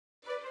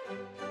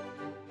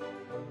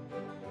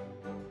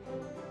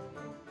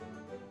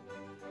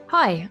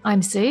Hi,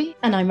 I'm Sue.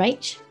 And I'm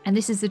Rach. And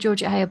this is the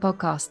Georgia Hale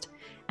podcast.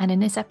 And in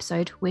this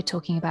episode, we're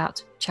talking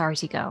about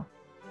Charity Girl.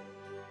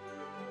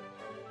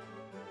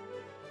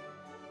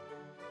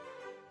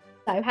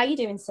 So, how are you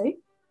doing, Sue?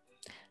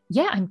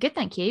 Yeah, I'm good,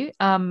 thank you.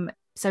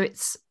 So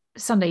it's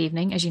Sunday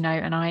evening, as you know,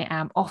 and I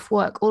am off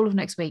work all of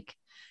next week.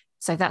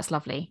 So that's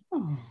lovely.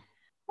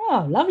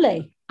 Oh,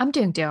 lovely. I'm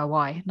doing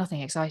DIY,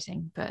 nothing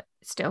exciting, but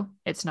still,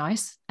 it's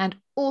nice. And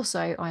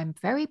also, I'm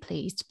very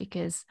pleased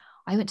because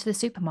I went to the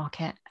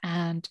supermarket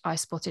and I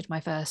spotted my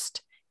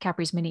first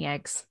Cadbury's mini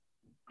eggs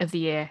of the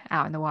year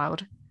out in the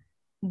wild.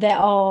 There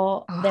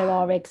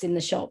are eggs in the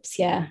shops,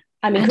 yeah.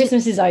 I mean,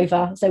 Christmas is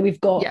over, so we've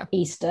got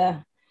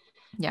Easter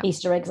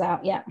eggs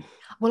out, yeah.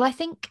 Well, I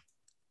think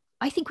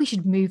we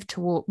should move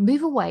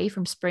away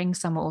from spring,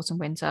 summer, autumn,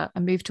 winter,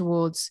 and move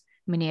towards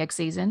mini egg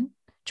season,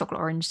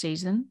 chocolate orange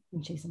season.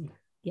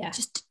 Yeah.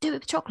 Just do it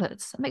with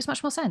chocolates. That makes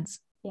much more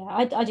sense. Yeah,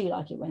 I do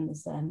like it when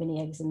there's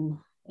mini eggs in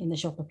the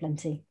shop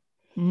aplenty.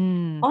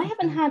 Mm. I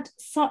haven't had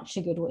such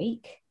a good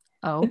week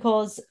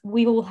because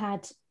we've all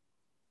had,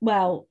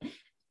 my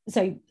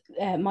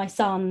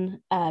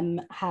son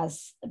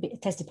has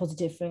tested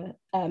positive for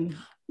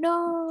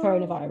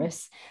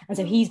coronavirus, and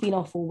so he's been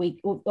off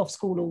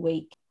school all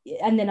week,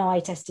 and then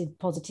I tested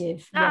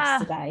positive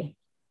yesterday,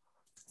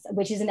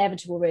 which is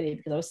inevitable really,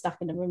 because I was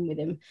stuck in a room with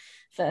him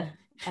for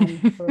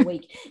a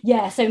week.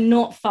 Yeah, so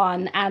not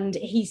fun. And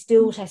he's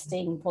still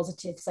testing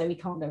positive, so he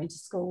can't go into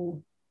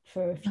school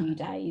for a few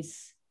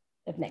days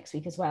of next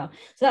week as well.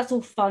 So that's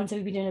all fun. So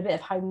we've been doing a bit of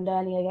home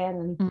learning again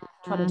and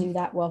trying to do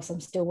that whilst I'm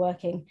still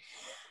working.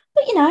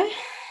 But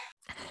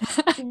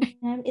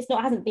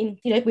hasn't been,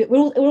 we're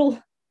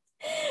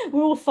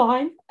all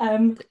fine.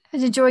 I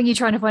was enjoying you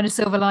trying to find a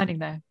silver lining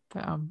there.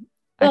 But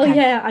well,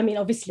 yeah, I mean,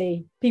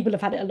 obviously people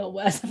have had it a lot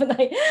worse, haven't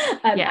they?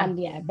 And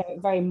very,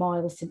 very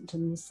mild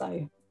symptoms.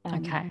 So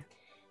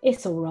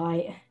it's all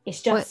right.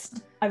 It's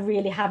just I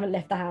really haven't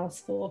left the house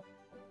for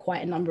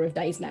quite a number of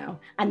days now,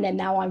 and then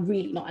now I'm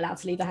really not allowed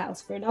to leave the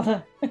house for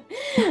another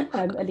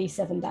at least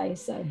 7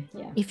 days. So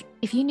yeah.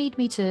 If you need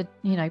me to,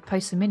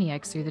 post some mini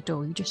eggs through the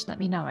door, you just let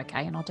me know,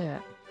 okay, and I'll do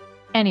it.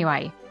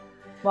 Anyway.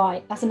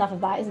 Right, that's enough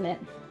of that, isn't it?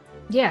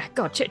 Yeah,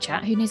 God, chit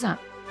chat. Who needs that?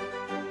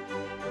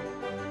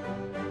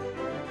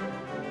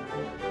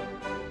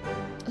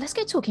 Let's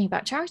get talking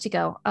about Charity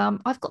Girl.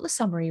 I've got the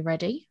summary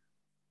ready.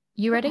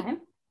 You ready? Okay.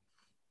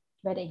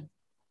 Ready.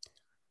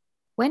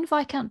 When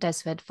Viscount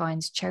Desford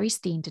finds Cherry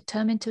Steen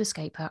determined to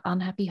escape her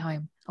unhappy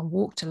home and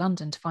walk to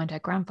London to find her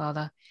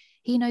grandfather,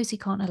 he knows he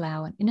can't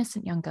allow an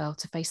innocent young girl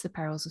to face the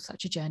perils of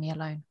such a journey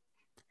alone.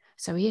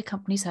 So he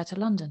accompanies her to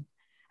London,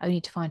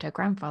 only to find her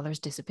grandfather has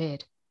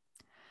disappeared.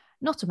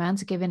 Not a man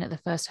to give in at the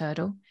first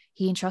hurdle,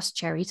 he entrusts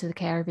Cherry to the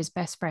care of his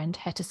best friend,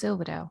 Hetta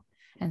Silverdale,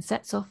 and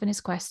sets off in his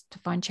quest to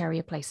find Cherry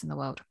a place in the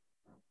world.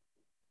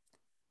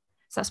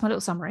 So that's my little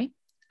summary.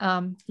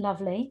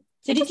 Lovely.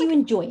 So did you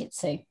enjoy it,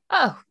 Sue?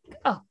 Oh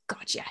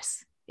God,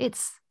 yes.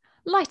 It's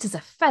light as a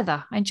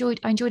feather. I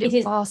enjoyed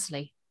it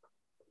vastly.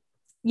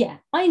 Yeah,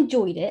 I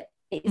enjoyed it.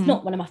 It's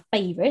not one of my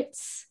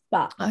favourites,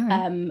 but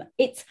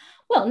it's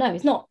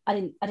not.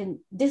 I didn't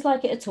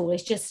dislike it at all.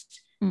 It's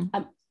just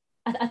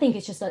I think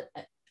it's just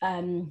I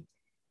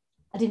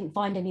didn't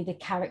find any of the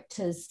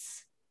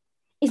characters.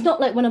 It's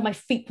not like one of my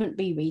frequent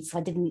rereads.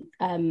 I didn't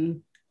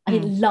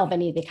love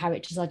any of the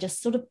characters. I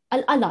just sort of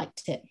I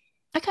liked it.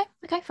 Okay,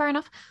 fair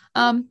enough.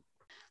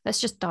 Let's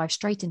just dive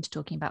straight into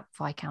talking about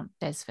Viscount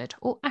Desford,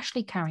 or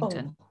Ashley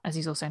Carrington, as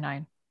he's also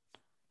known.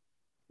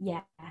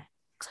 Yeah,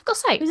 I've got to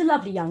say, he was a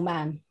lovely young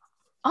man.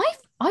 I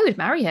would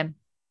marry him.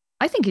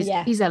 I think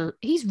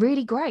he's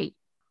really great.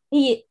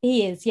 He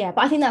is, yeah.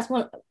 But I think that's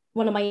one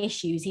of my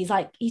issues. He's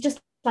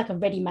just like a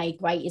ready-made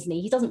great, isn't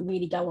he? He doesn't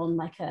really go on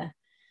like a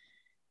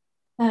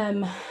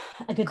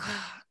good.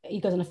 He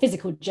goes on a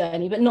physical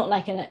journey, but not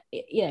like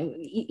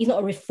he's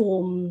not a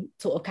reform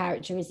sort of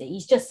character, is he?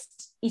 He's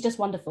just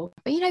wonderful.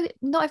 But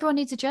not everyone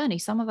needs a journey.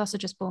 Some of us are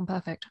just born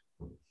perfect.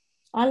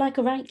 I like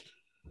a rake.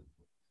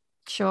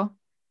 Sure.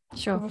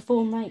 A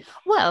reform rake.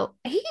 Well,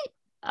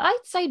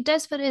 I'd say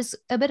Desford is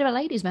a bit of a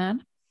ladies'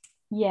 man.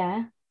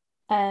 Yeah.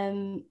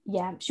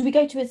 Yeah. Should we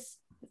go to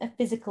a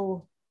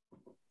physical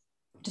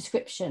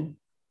description?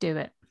 Do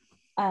it.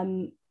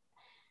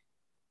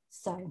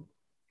 So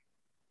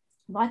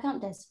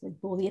Viscount Desford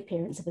bore the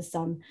appearance of a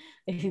son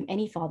of whom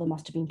any father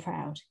must have been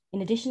proud.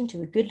 In addition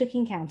to a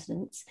good-looking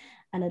countenance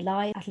and a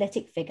lithe,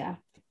 athletic figure,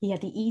 he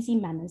had the easy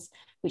manners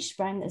which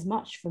sprang as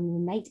much from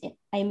innate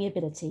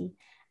amiability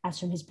as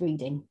from his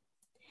breeding.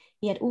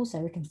 He had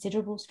also a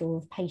considerable store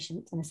of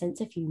patience and a sense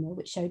of humour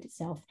which showed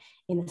itself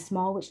in the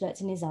smile which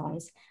lurked in his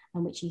eyes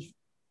and which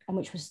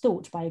was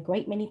thought by a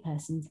great many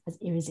persons as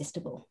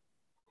irresistible.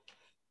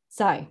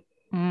 So,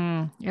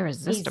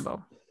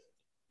 irresistible.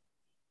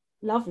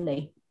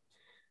 Lovely.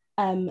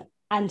 And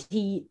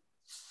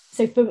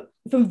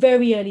from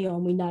very early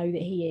on, we know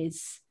that he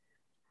is,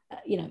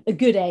 a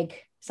good egg,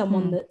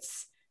 someone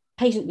that's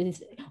patient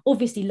with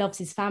obviously loves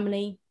his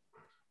family,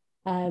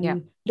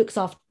 looks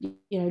after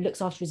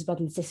his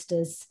brothers and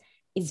sisters,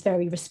 is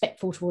very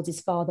respectful towards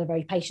his father,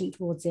 very patient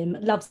towards him,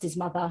 loves his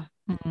mother.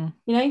 Mm-hmm.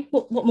 You know,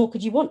 what more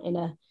could you want in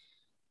a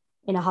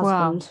husband?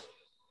 Well,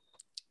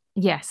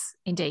 yes,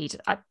 indeed.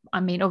 I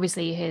mean,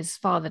 obviously, his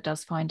father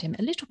does find him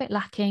a little bit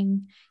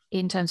lacking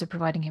in terms of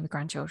providing him with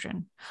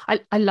grandchildren.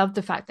 I love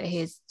the fact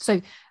that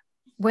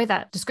where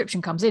that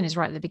description comes in is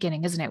right at the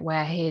beginning, isn't it?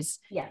 Where he's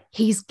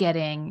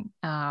getting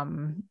a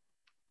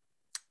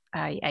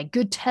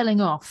good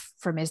telling off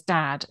from his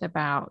dad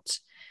about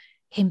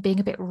him being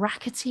a bit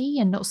rackety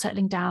and not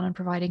settling down and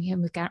providing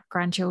him with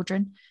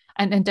grandchildren.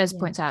 And Des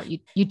points out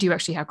you do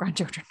actually have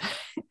grandchildren.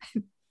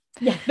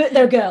 Yeah, but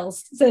they're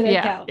girls, so they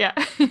count. Yeah,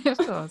 of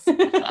course.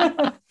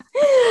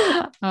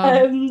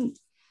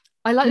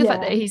 I like the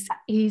fact that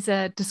he's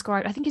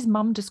described. I think his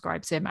mum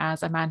describes him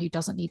as a man who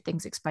doesn't need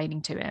things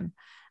explaining to him,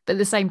 but at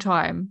the same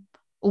time,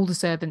 all the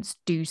servants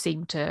do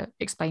seem to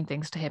explain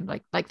things to him.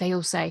 Like they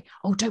all say,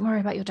 "Oh, don't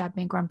worry about your dad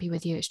being grumpy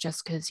with you. It's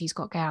just because he's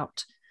got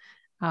gout."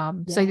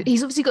 So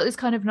he's obviously got this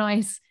kind of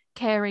nice,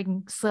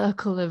 caring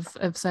circle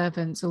of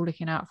servants all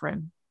looking out for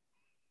him.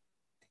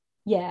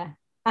 Yeah,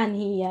 and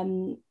he,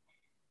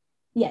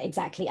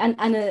 exactly,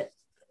 and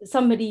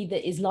somebody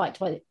that is liked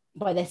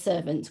by their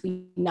servants,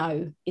 we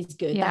know is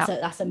good. Yeah.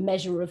 That's a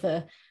measure of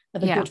a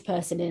good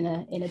person in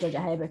a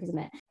Georgette Heyer book, isn't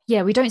it?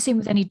 Yeah, we don't see him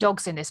with any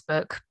dogs in this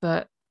book,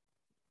 but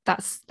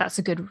that's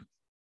a good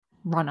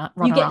runner.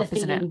 You get the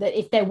feeling that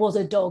if there was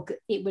a dog,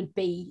 it would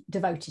be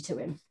devoted to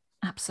him.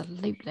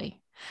 Absolutely.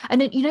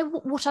 And then, you know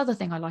what other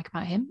thing I like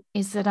about him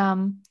is that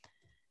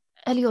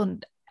early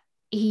on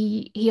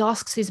he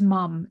asks his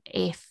mum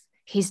if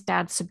his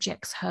dad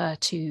subjects her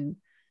to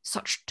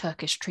such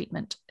Turkish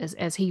treatment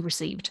as he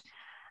received.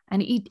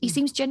 And he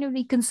seems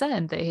genuinely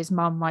concerned that his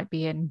mum might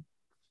be in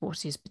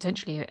what is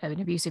potentially an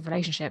abusive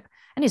relationship.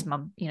 And his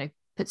mum,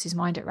 puts his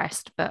mind at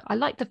rest. But I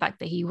like the fact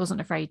that he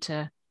wasn't afraid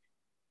to,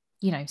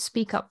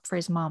 speak up for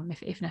his mum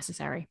if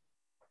necessary.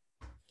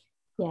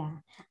 Yeah.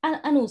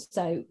 And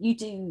also you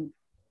do,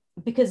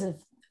 because of,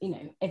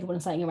 everyone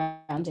saying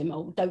around him,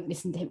 oh, don't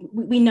listen to him.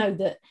 We know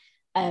that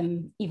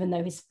even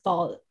though his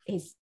father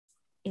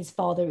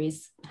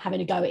is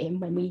having a go at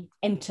him when we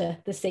enter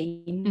the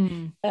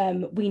scene,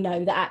 we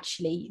know that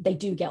actually they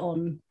do get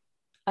on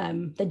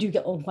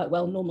quite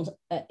well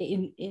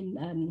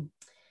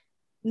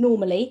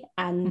normally,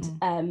 and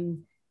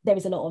there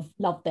is a lot of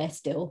love there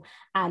still,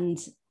 and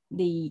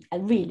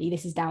really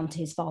this is down to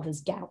his father's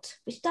gout,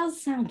 which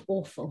does sound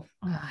awful.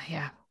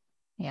 Yeah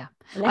a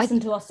lesson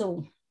to us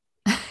all.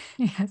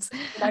 Yes.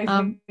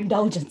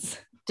 Indulgence.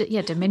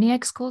 Do mini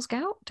eggs cause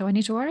gout? Do I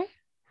need to worry?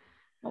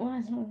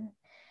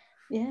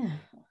 Yeah,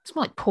 it's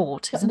more like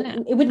port, isn't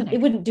it? It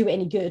wouldn't do it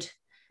any good.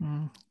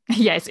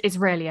 Yeah, it's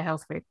really a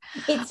health food.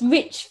 It's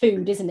rich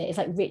food, isn't it? It's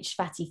like rich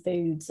fatty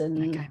foods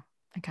and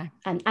okay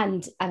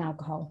and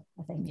alcohol,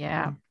 I think.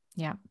 Yeah.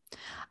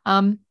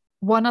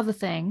 One other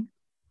thing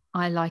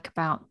I like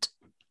about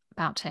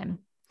him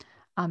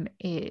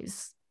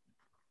is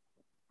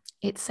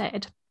it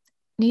said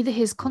neither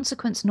his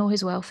consequence nor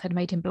his wealth had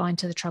made him blind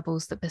to the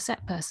troubles that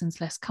beset persons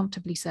less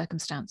comfortably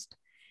circumstanced.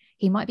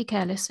 He might be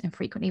careless and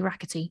frequently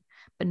rackety,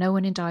 but no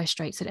one in dire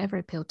straits had ever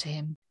appealed to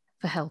him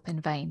for help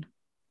in vain.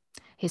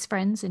 His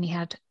friends, and he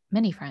had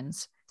many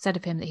friends, said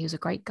of him that he was a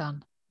great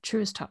gun,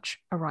 true as touch,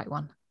 a right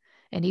one.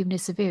 And even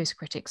his severest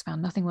critics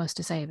found nothing worse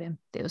to say of him,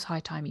 that it was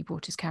high time he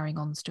brought his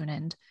carrying-ons to an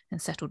end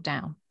and settled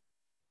down.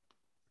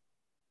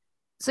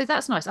 So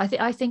that's nice.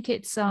 I think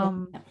it's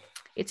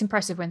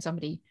impressive when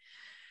somebody,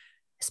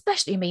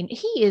 especially, I mean,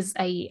 he is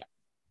a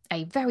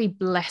very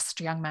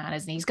blessed young man,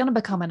 isn't he? He's going to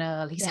become an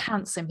earl. He's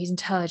handsome, he's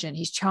intelligent,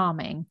 he's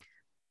charming,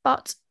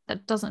 but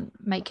that doesn't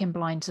make him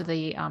blind to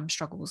the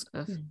struggles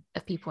of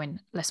people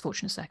in less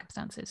fortunate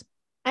circumstances.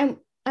 And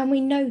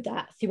we know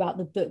that throughout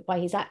the book by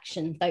his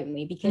actions, don't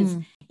we? Because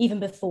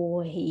even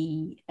before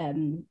he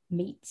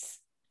meets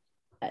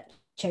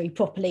Cherry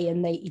properly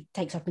and he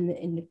takes up in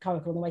the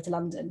curricle on the way to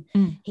London,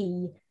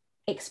 he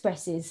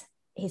expresses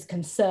his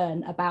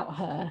concern about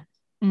her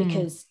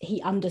because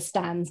he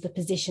understands the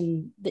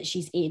position that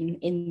she's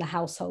in the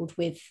household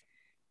with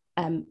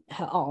her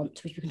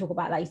aunt, which we can talk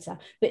about later.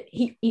 But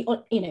he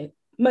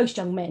most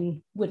young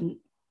men wouldn't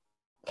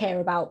care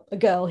about a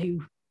girl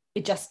who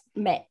had just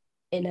met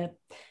in a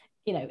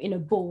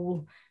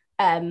ball,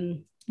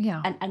 and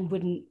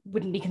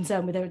wouldn't be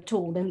concerned with her at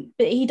all.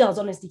 But he does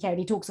honestly care, and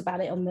he talks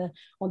about it on the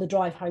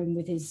drive home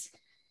with his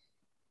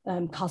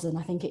cousin,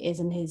 I think it is,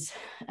 and his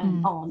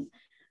aunt,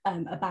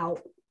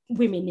 about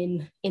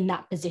women in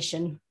that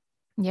position.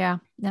 Yeah,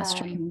 that's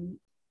true.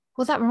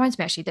 Well, that reminds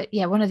me actually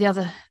that one of the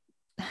other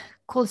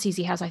qualities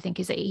he has, I think,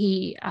 is that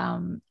he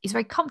is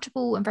very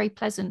comfortable and very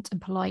pleasant and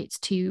polite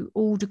to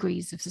all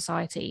degrees of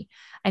society.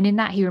 And in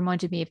that, he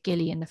reminded me of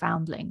Gilly in The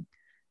Foundling.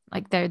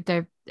 Like I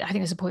think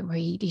there's a point where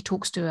he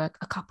talks to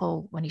a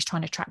couple when he's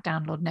trying to track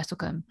down Lord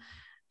Nettlecombe,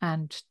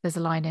 and there's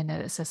a line in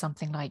there that says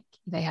something like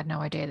they had no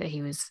idea that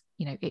he was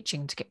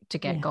itching to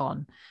get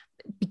gone,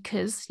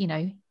 because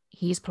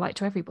he is polite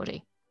to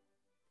everybody.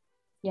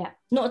 Yeah,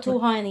 not at all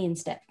high in the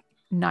instep.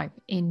 No,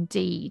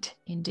 indeed.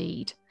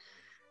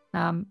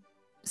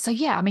 So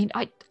yeah, I mean,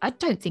 I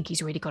don't think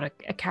he's really got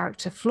a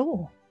character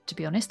flaw, to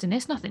be honest. In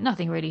this,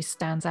 nothing really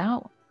stands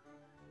out.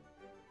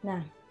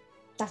 No,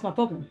 that's my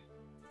problem.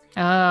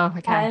 Oh,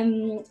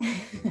 okay.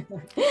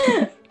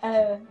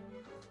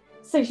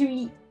 So should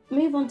we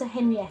move on to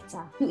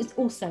Henrietta, who is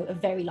also a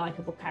very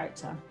likable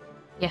character?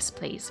 Yes,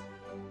 please.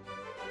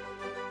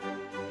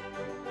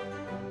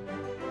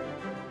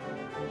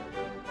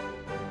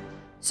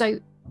 So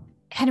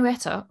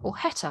Henrietta, or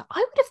Hetta, I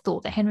would have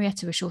thought that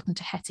Henrietta was shortened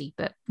to Hetty,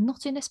 but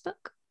not in this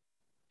book.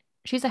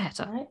 She's a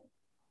Hetta. Right.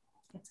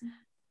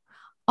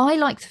 I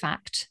like the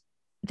fact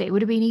that it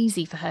would have been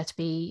easy for her to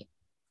be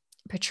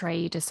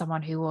portrayed as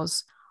someone who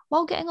was,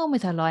 while getting on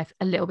with her life,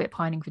 a little bit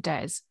pining for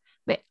Des.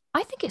 But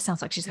I think it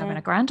sounds like she's having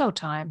a grand old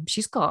time.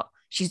 She's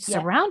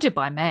surrounded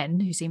by men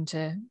who seem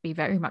to be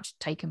very much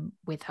taken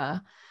with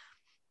her.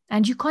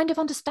 And you kind of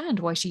understand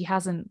why she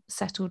hasn't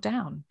settled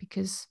down,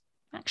 because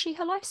actually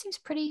her life seems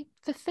pretty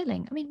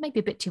fulfilling. I mean, maybe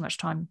a bit too much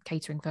time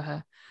catering for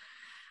her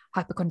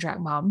hypochondriac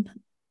mum,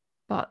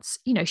 but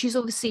you know, she's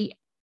obviously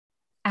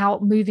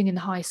out moving in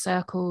the high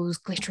circles,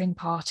 glittering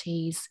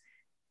parties.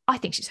 I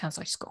think she sounds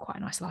like she's got quite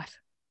a nice life.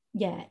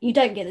 Yeah, you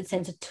don't get the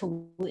sense at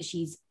all that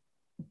she's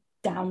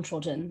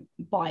downtrodden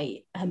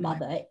by her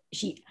mother.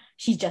 She's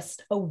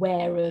just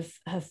aware of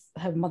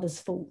her mother's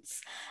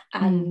faults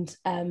and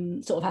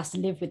sort of has to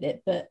live with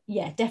it. But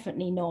yeah,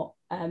 definitely not.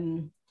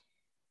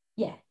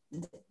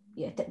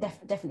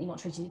 Definitely not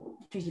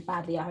treated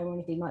badly at home or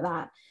anything like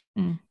that.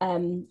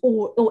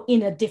 Or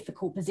in a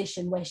difficult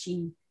position where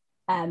she,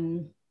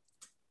 so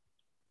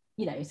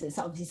it's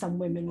obviously some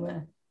women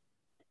were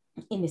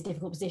in this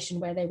difficult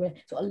position where they were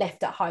sort of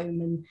left at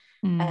home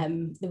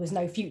and there was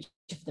no future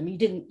for them. You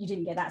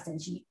didn't get that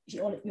sense. You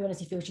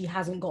honestly feel she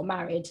hasn't got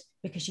married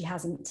because she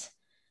hasn't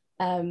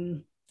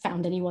found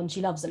anyone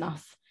she loves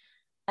enough,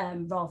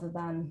 rather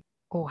than,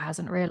 or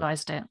hasn't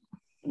realised it.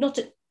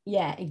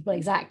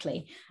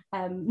 Exactly.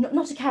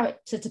 Not a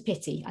character to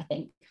pity, I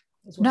think.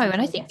 No,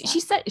 and I think she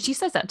says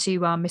that to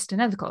Mr.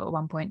 Nethercott at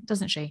one point,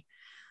 doesn't she?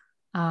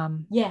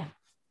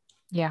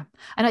 Yeah,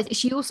 and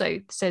she also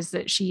says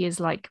that she is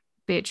like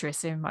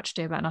Beatrice in Much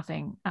Ado About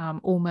Nothing,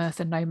 all mirth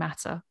and no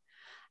matter.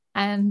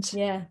 And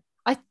yeah,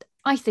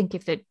 I think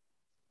if the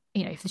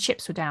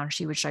chips were down,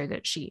 she would show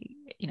that she,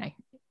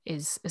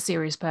 is a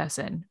serious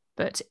person.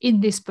 But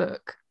in this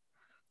book,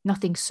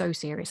 nothing so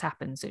serious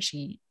happens that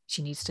she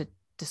needs to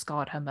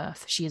discard her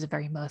mirth. She is a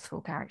very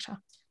mirthful character.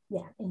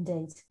 Yeah,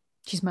 indeed.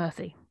 She's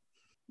mirthy.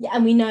 Yeah,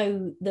 and we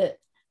know that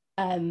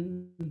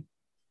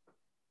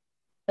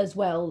as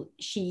well,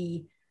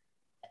 she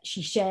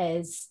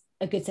shares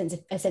a good sense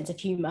of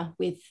humor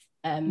with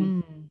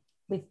Viscount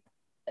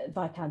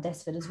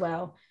Desford as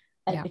well,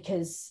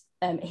 because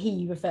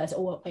he refers,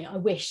 I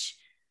wish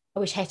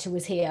Hetta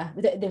was here.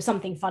 There was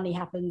something funny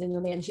happened, and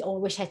in the end, I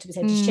wish Hetta was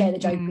here to share the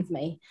joke with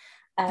me.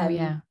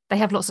 They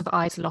have lots of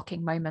eyes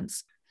locking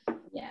moments.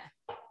 Yeah,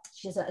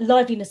 she has a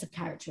liveliness of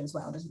character as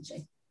well, doesn't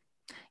she?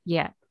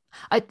 Yeah,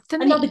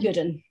 another good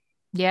one.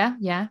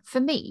 Yeah. For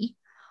me,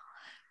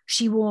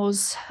 she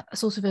was a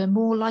sort of a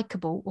more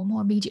likable or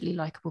more immediately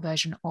likable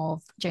version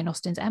of Jane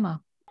Austen's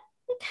Emma.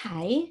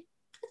 Okay.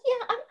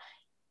 Yeah,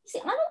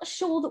 I'm not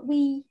sure that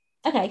we...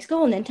 Okay, so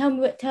go on then.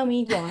 Tell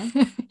me why.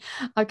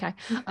 Okay.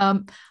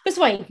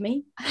 Persuade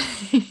me.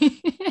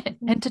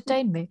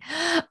 Entertain me.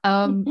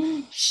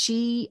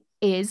 She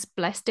is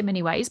blessed in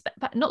many ways,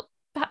 but not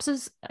perhaps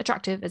as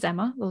attractive as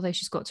Emma, although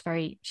she's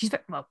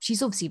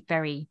obviously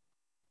very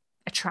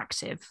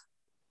attractive.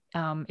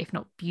 If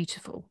not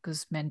beautiful,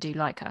 because men do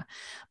like her,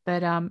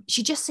 but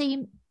she just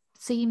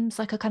seems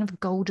like a kind of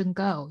golden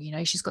girl.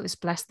 She's got this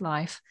blessed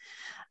life,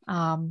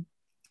 and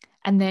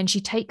then she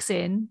takes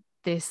in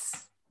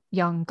this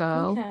young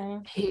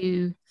girl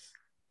who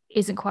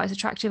isn't quite as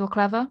attractive or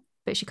clever,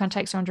 but she kind of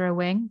takes her under her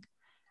wing,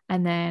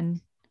 and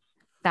then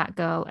that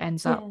girl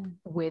ends up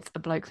with a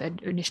bloke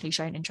that initially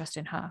shown interest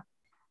in her.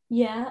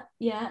 Yeah.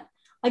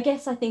 I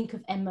guess I think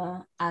of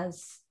Emma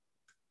as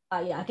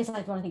I guess when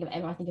I think of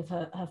Emma, I think of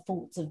her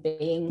faults of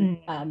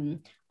being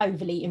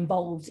overly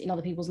involved in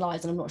other people's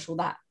lives, and I'm not sure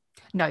that.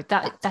 No,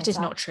 that is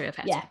not true of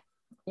Hetta.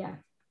 Yeah.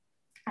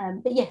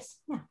 But yes,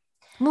 yeah.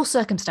 More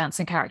circumstance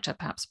than character,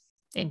 perhaps,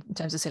 in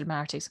terms of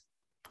similarities.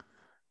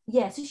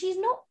 Yeah, so she's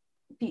not.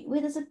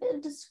 Well, there's a bit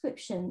of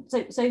description.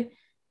 So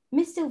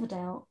Miss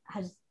Silverdale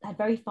had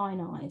very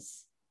fine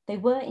eyes. They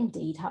were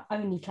indeed her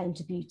only claim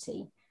to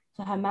beauty,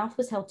 for her mouth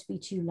was held to be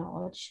too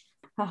large,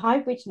 her high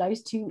bridge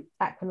nose too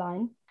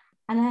aquiline,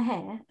 and her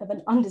hair of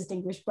an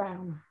undistinguished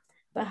brown.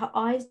 But her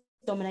eyes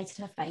dominated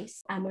her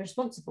face and were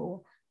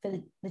responsible for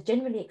the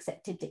generally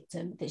accepted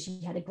dictum that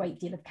she had a great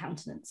deal of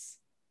countenance.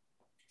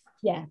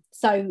 Yeah,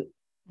 so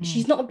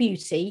she's not a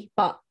beauty,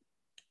 but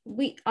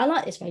I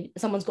like this phrase,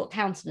 someone's got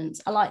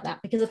countenance. I like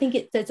that, because I think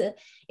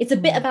it's a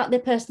bit about their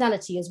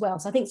personality as well.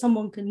 So I think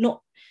someone can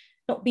not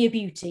be a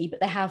beauty,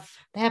 but they have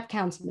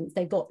countenance.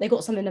 They've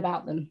got something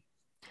about them.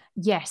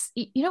 Yes,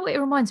 you know what it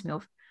reminds me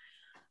of?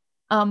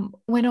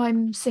 When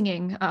I'm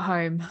singing at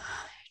home,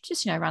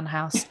 just around the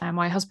house, and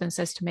my husband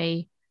says to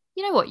me,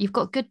 "You know what? You've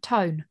got good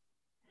tone,"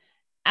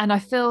 and I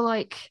feel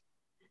like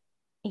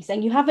He's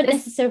saying you haven't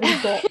necessarily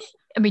got.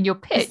 I mean, your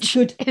pitch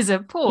is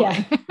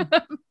appalling,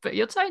 but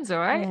your tone's all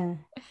right. Yeah.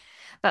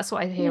 That's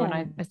what I hear when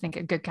I think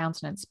a good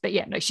countenance. But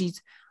yeah, no,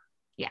 she's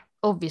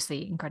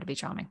obviously incredibly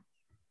charming.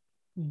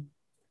 And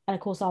of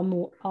course,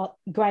 our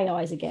grey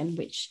eyes again,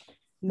 which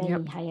many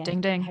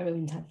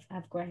heroines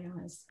have grey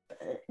eyes.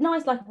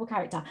 Nice, likable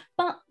character,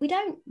 but we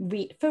don't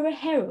for a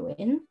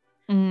heroine.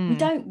 We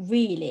don't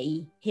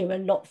really hear a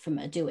lot from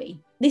her, do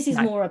we? This is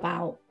more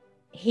about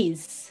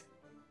his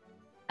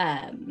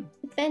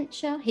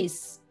adventure,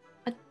 his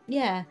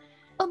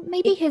or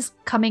maybe his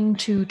coming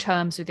to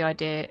terms with the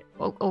idea,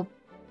 or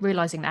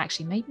realizing that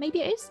actually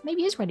maybe it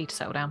is ready to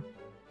settle down.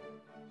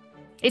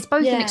 It's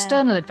both an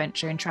external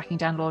adventure in tracking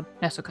down Lord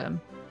Nettlecombe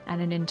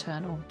and an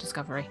internal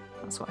discovery.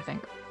 That's what I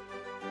think.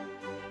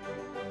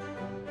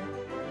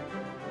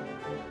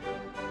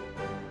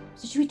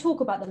 So should we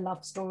talk about the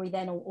love story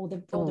then, or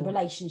the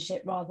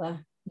relationship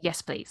rather?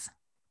 Yes, please.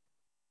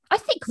 I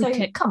think we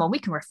can. Come on, we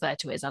can refer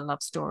to it as a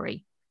love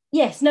story.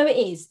 Yes, no, it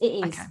is.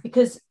 It is okay.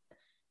 because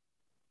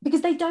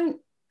they don't.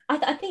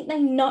 I think they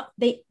not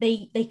they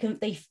can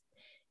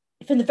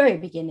from the very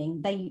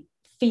beginning they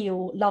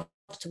feel love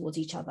towards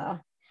each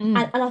other, and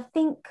I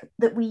think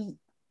that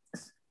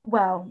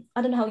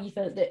I don't know how you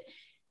feel that.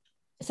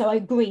 So I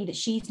agree that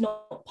she's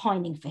not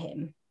pining for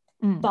him,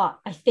 but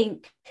I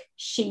think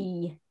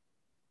she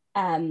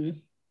knows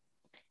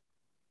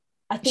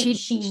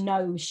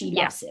she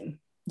loves him.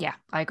 Yeah,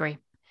 I agree.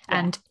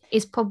 And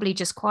is probably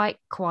just quite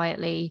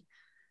quietly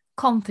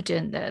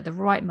confident that at the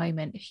right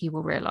moment he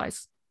will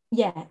realise.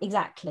 Yeah,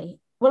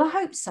 exactly. Well, I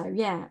hope so.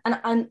 Yeah,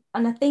 and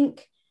I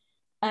think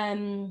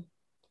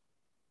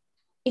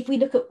if we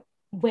look at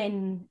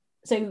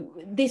so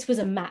this was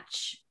a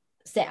match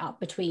set up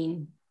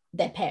between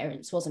their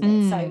parents, wasn't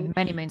it? So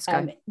many moons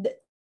ago.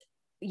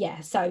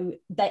 So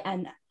they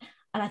and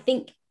I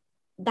think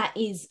that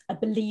is a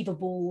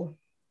believable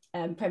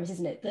premise,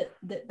 isn't it?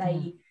 That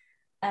they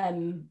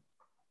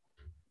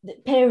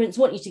that parents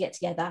want you to get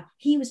together.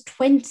 He was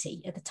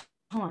 20 at the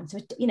time, so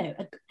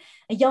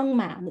a young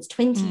man that's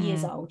 20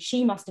 years old.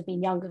 She must have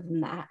been younger than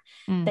that.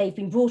 They've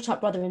been brought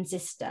up brother and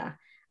sister,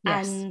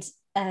 and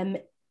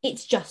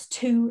it's just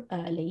too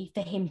early for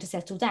him to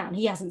settle down.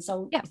 He hasn't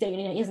sold. He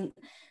hasn't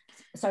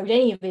sold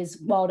any of his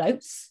wild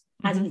oats.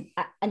 And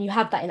you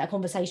have that in that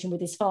conversation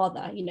with his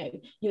father. You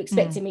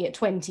expected me at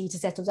 20 to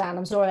settle down.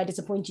 I'm sorry I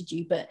disappointed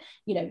you, but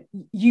you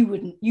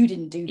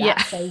didn't do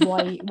that. So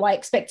why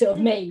expect it of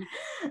me?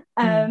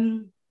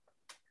 And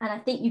I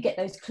think you get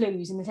those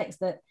clues in the text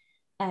that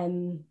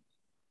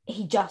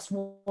he just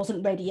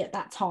wasn't ready at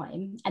that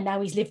time, and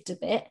now he's lived a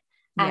bit,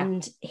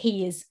 and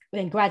he is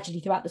then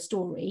gradually throughout the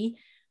story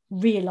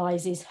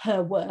realizes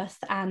her worth,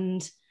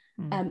 and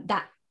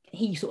that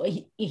he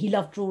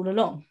loved her all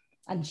along.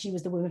 And she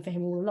was the woman for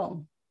him all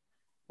along.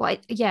 Well,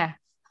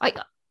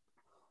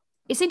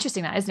 it's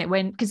interesting that, isn't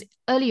it? Because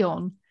early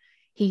on,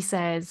 he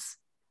says,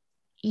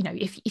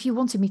 if you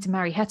wanted me to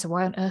marry Hetta,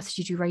 why on earth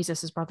did you raise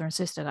us as brother and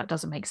sister? That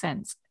doesn't make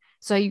sense.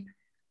 So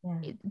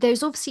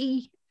there's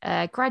obviously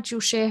a gradual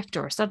shift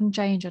or a sudden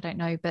change, I don't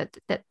know, but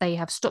that they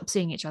have stopped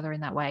seeing each other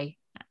in that way.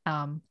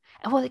 I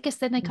guess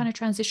then they kind of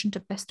transitioned to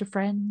best of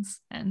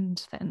friends,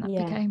 and then that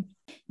became.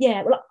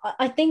 Yeah, well,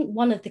 I think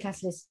one of the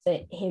catalysts for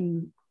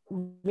him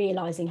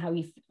realizing how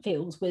he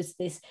feels was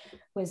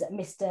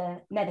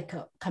Mr.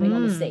 Nethercutt coming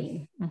on the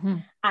scene,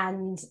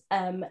 and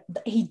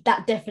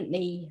that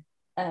definitely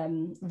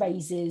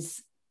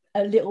raises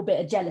a little bit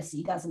of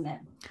jealousy, doesn't it?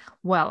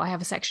 Well, I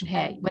have a section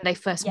here when they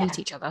first meet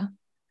each other.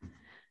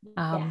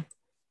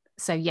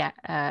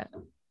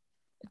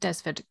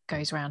 Desford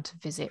goes around to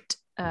visit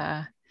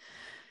Hetta,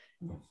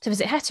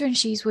 and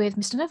she's with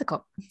Mr.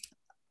 Nethercutt.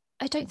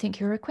 I don't think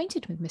you're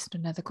acquainted with Mr.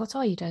 Nethercutt,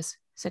 are you, Des?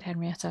 Said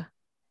Henrietta.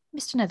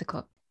 Mr.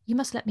 Nethercutt, you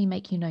must let me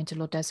make you known to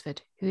Lord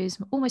Desford, who is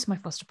almost my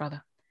foster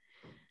brother.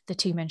 The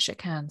two men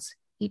shook hands,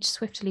 each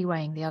swiftly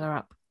weighing the other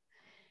up.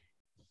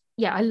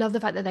 Yeah, I love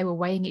the fact that they were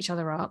weighing each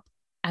other up,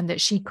 and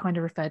that she kind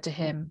of referred to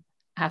him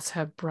as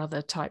her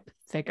brother type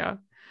figure.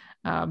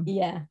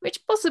 Which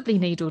possibly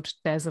needled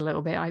Des a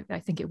little bit. I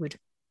think it would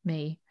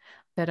me.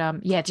 But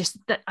just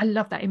that, I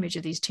love that image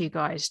of these two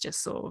guys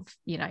just sort of,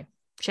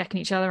 checking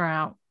each other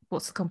out.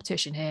 What's the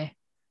competition here?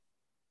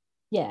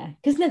 Yeah,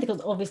 because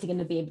Nethercutt's obviously going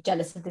to be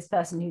jealous of this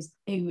person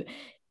who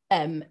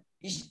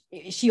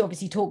she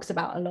obviously talks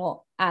about a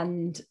lot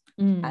and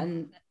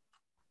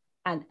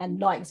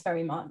likes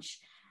very much.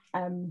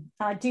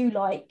 I do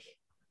like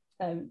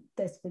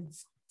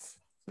Desmond's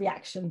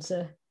reaction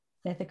to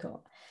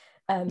Nethercutt,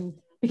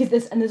 because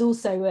there's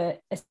also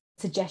a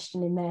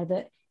suggestion in there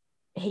that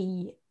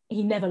he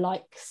never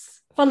likes.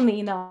 Funnily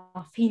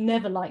enough, he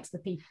never likes the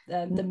people,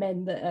 the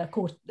men that are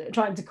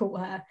trying to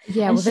court her.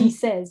 Yeah, and she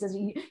says,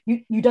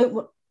 "You don't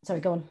want." Sorry,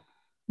 go on.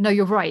 No,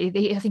 you're right.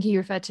 I think he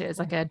referred to it as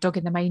like a dog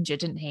in the manger,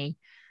 didn't he?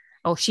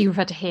 Or she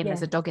referred to him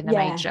as a dog in the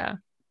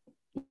manger.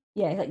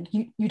 Yeah, like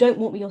you don't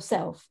want me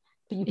yourself,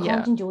 but you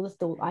can't endure the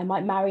thought I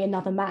might marry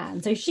another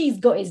man. So she's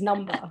got his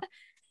number.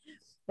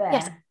 There.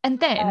 Yes, and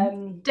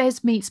then Des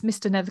meets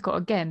Mr. Nethercutt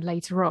again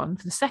later on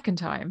for the second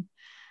time,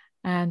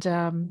 and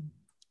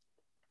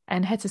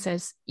And Hetta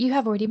says, "You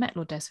have already met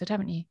Lord Desford,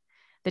 haven't you?"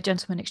 The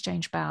gentlemen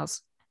exchanged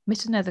bows.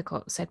 Mr.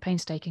 Nethercott said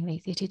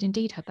painstakingly that he had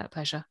indeed had that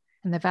pleasure,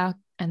 and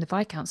the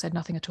Viscount said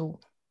nothing at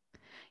all.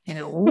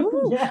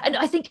 Yeah. And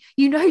I think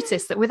you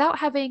notice that without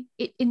having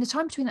it in the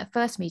time between that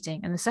first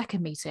meeting and the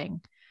second meeting,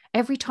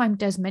 every time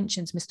Des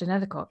mentions Mr.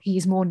 Nethercott, he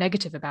is more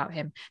negative about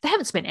him. They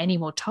haven't spent any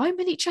more time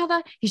with each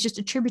other. He's just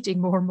attributing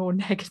more and more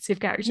negative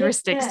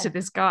characteristics to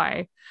this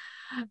guy.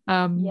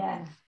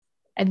 Yeah.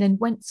 And then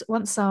once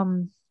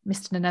Mr.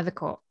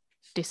 Nethercott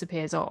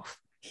disappears off,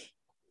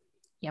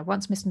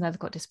 once Mr.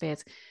 Nethercott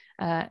disappears,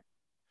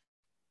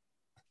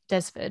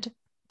 Desford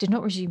did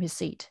not resume his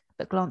seat,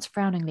 but glanced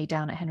frowningly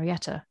down at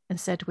Henrietta and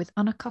said with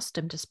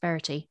unaccustomed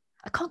asperity,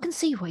 "I can't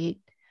conceive why you..."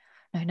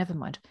 No, never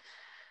mind.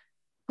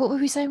 What were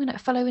we saying when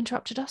that fellow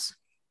interrupted us?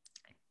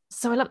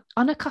 So I love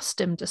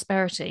unaccustomed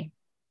asperity.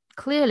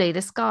 Clearly,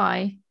 this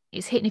guy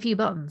is hitting a few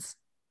buttons.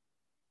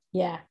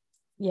 Yeah,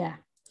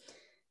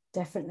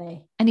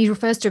 definitely. And he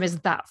refers to him as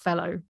that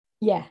fellow.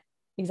 Yeah,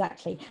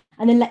 exactly.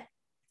 And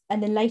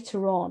then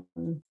later on,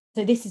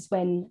 so this is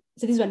when,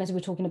 as we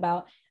were talking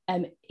about,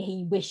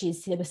 he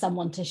wishes there was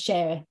someone to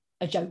share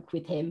a joke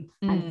with him,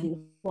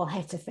 and well,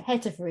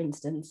 Hetta, for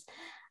instance,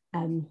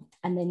 and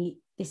then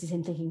this is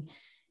him thinking,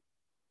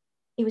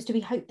 it was to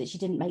be hoped that she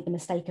didn't make the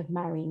mistake of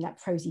marrying that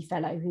prosy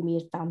fellow whom he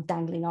had found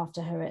dangling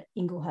after her at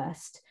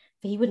Inglehurst,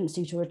 for he wouldn't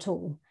suit her at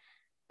all.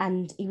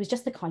 And he was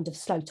just the kind of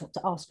slow top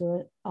to ask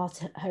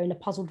her in a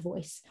puzzled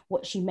voice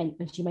what she meant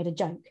when she made a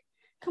joke.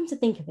 Come to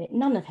think of it,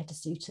 none of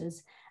Hetta's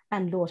suitors,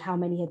 and Lord, how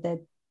many of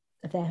them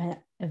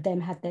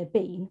had there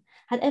been,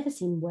 had ever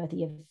seemed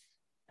worthy of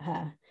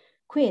her.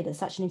 Queer that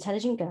such an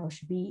intelligent girl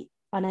should be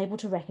unable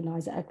to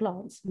recognise at a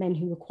glance men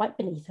who were quite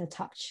beneath her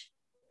touch.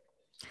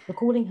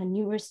 Recalling her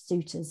numerous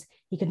suitors,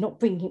 he could not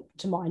bring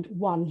to mind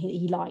one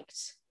he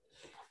liked.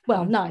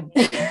 Well, no.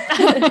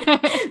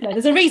 No,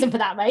 there's a reason for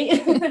that,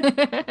 mate.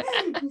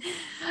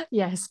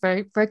 Yes,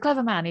 very, very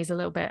clever man. He's a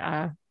little bit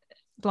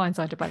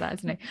blindsided by that,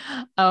 isn't he?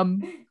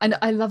 And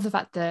I love the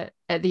fact that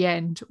at the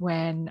end,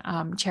 when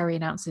Cherry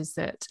announces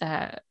that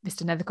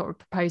Mr. Nethercott would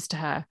propose to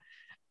her,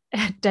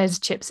 Des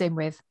chips in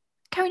with,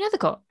 "Carrie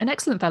Nethercott, an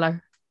excellent fellow."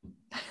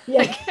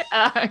 Yeah.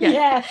 Okay.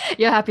 Yeah.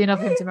 You're happy enough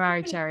for him to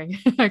marry Cherry.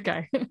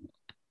 Okay.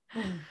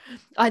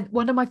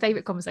 One of my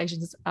favorite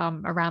conversations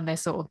around their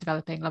sort of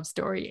developing love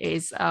story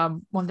is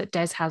one that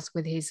Des has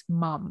with his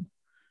mum,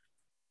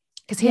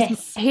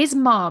 because his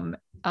mum,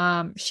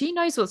 she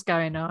knows what's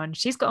going on.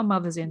 She's got a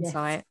mother's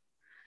insight.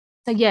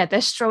 So yeah, they're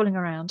strolling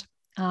around,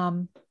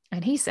 and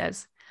he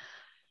says,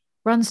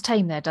 "Runs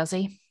tame there, does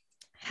he?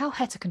 How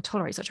Hetta can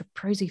tolerate such a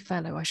prosy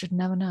fellow, I should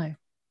never know."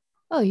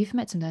 "Oh, you've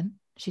met him then?"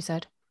 she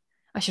said.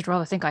 "I should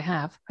rather think I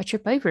have. I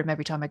trip over him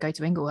every time I go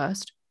to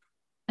Inglehurst."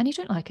 "And you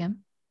don't like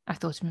him?" "I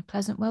thought him a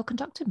pleasant,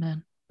 well-conducted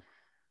man."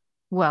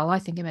 "Well, I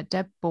think him a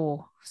dead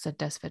bore," said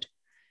Desford.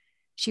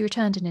 She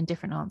returned an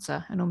indifferent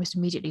answer and almost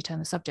immediately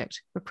turned the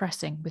subject,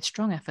 repressing, with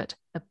strong effort,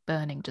 a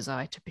burning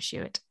desire to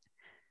pursue it.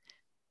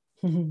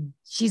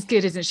 She's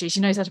good, isn't she? She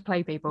knows how to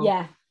play people.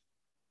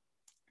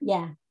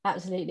 Yeah,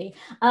 absolutely.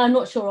 And I'm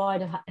not sure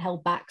I'd have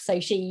held back. So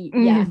she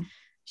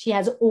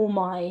has all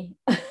my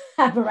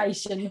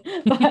admiration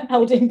for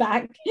holding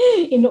back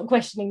in not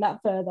questioning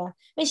that further.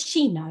 But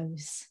she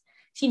knows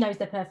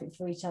they're perfect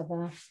for each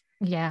other.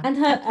 Yeah,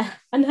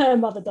 and her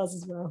mother does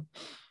as well,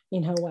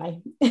 in her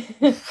way.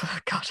 Oh,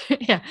 God,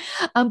 yeah.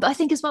 But I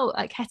think as well,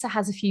 like Hetta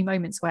has a few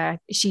moments where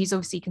she's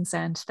obviously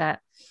concerned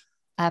that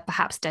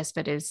perhaps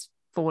Desford is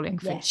falling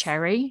for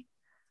Cherry.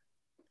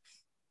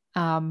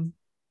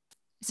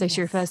 So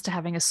she refers to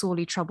having a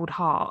sorely troubled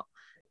heart.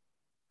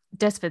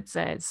 Desford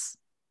says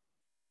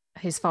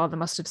his father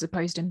must have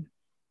supposed him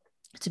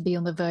to be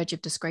on the verge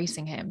of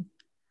disgracing him,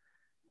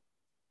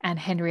 and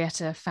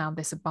Henrietta found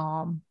this a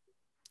balm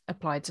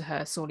applied to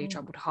her sorely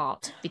troubled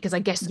heart, because I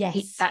guess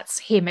that's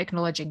him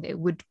acknowledging that it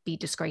would be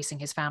disgracing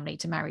his family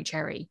to marry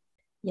Cherry.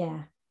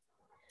 Yeah.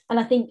 And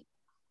I think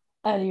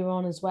earlier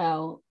on as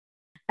well,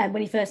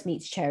 when he first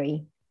meets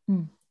Cherry,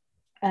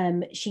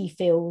 she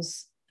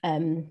feels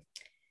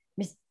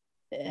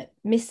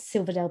Miss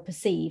Silverdale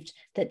perceived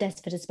that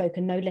Desford had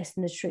spoken no less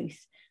than the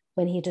truth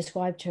when he had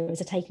described her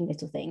as a taking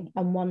little thing,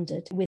 and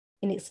wondered with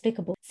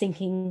inexplicable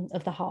sinking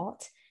of the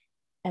heart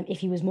if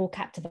he was more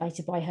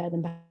captivated by her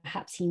than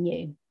perhaps he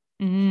knew.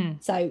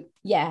 So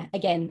yeah,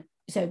 again,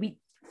 so we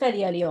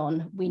fairly early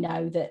on we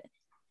know that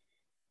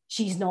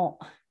she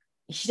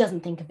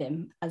doesn't think of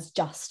him as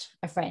just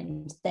a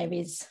friend. There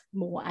is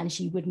more, and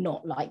she would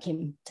not like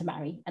him to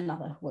marry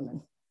another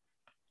woman.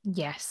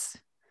 Yes,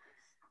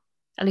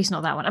 at least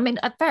not that one. I mean,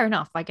 fair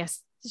enough. I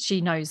guess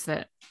she knows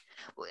that.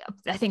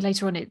 I think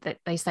later on that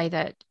they say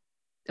that,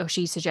 or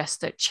she suggests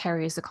that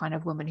Cherry is the kind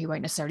of woman who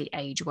won't necessarily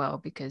age well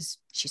because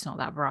she's not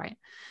that bright.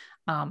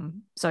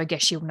 So I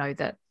guess she'll know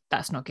that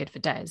that's not good for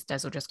Des. Des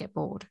will just get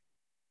bored.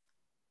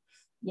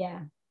 Yeah.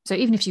 So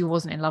even if she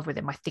wasn't in love with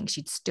him, I think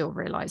she'd still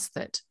realise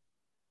that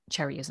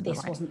Cherry isn't the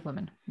right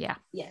woman. Yeah.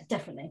 Yeah,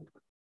 definitely.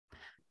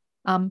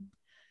 And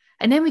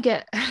then we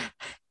get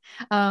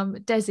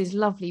Des's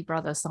lovely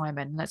brother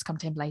Simon. Let's come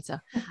to him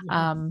later.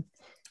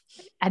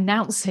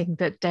 announcing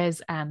that Des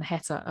and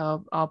Hetta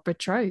are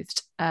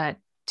betrothed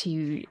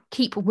to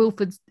keep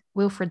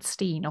Wilfred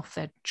Steen off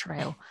their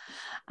trail.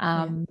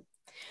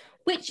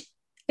 Which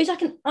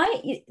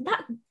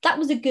that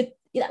was a good,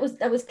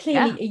 that was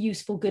clearly a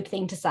useful, good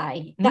thing to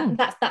say.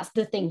 That's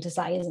the thing to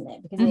say, isn't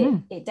it?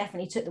 Because it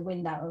definitely took the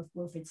wind out of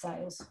Wilfred's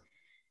sails.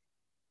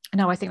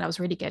 No, I think that was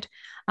really good.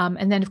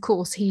 And then, of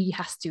course, Simon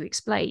has to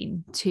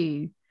explain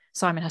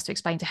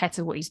to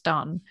Hetta what he's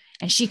done.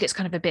 And she gets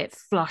kind of a bit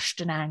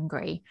flushed and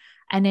angry.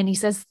 And then he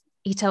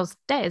tells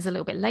Des a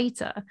little bit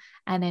later.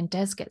 And then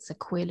Des gets a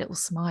queer little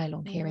smile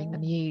on hearing the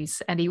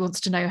news. And he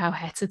wants to know how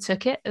Hetta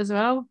took it as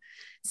well.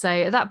 So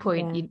at that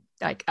point, you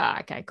like,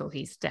 okay, cool.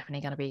 He's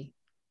definitely going to be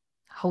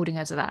holding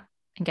her to that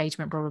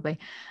engagement, probably.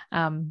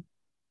 But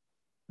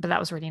that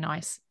was really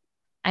nice.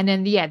 And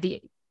then,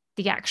 the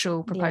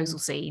actual proposal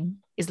scene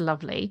is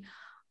lovely.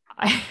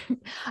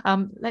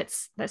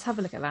 Let's have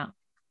a look at that.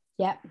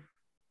 Yeah.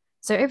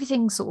 So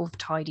everything's sort of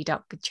tidied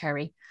up with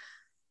Cherry,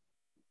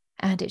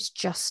 and it's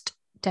just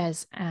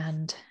Des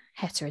and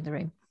Hetta in the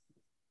room.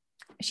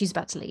 She's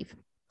about to leave.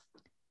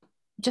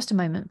 Just a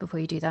moment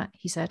before you do that,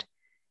 he said,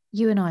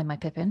 "You and I, my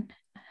Pippin,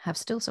 have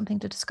still something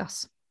to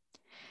discuss."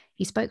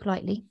 He spoke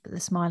lightly, but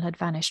the smile had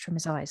vanished from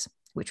his eyes,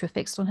 which were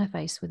fixed on her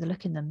face with a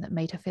look in them that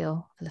made her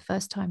feel, for the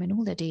first time in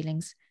all their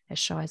dealings, as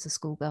shy as a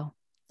schoolgirl.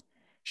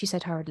 She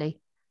said hurriedly,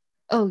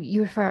 "Oh,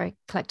 you refer I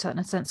collect that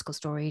nonsensical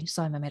story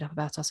Simon made up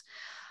about us.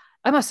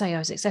 I must say I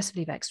was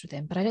excessively vexed with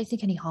him, but I don't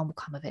think any harm will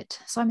come of it.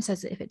 Simon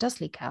says that if it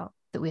does leak out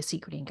that we're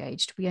secretly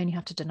engaged, we only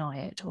have to deny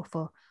it, or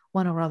for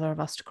one or other of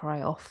us to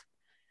cry off."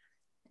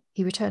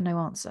 He returned no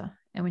answer,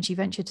 and when she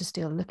ventured to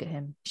steal a look at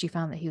him, she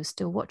found that he was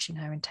still watching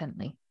her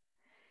intently.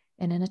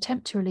 In an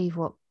attempt to relieve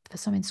what, for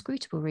some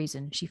inscrutable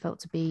reason, she felt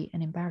to be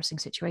an embarrassing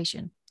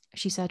situation,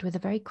 she said with a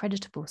very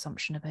creditable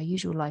assumption of her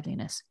usual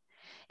liveliness,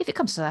 "If it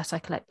comes to that, I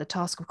collect the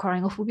task of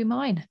crying off will be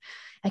mine.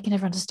 I can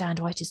never understand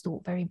why it is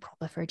thought very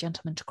improper for a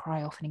gentleman to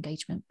cry off an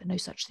engagement, but no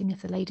such thing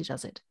if the lady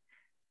does it."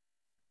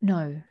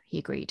 "No," he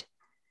agreed,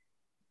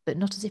 but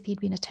not as if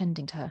he'd been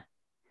attending to her.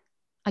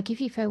 "I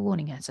give you fair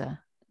warning,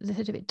 Hetta,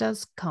 that if it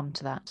does come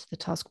to that, the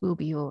task will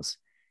be yours,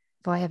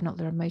 for I have not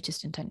the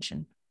remotest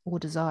intention or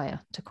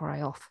desire to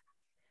cry off."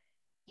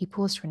 He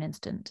paused for an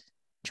instant,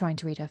 trying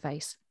to read her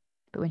face,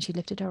 but when she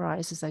lifted her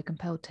eyes as though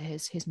compelled to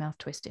his mouth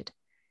twisted,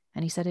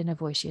 and he said in a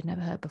voice she had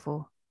never heard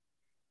before,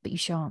 "But you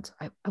shan't.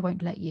 I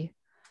won't let you.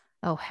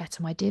 Oh,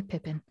 Hetta, my dear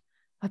Pippin,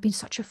 I've been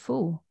such a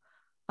fool.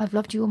 I've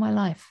loved you all my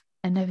life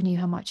and never knew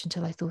how much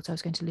until I thought I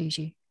was going to lose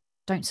you.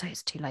 Don't say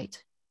it's too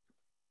late."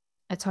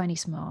 A tiny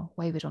smile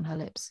wavered on her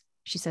lips.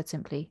 She said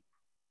simply,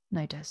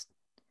 "No, Des,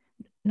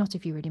 not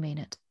if you really mean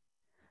it."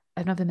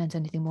 "I've never meant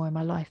anything more in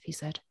my life," he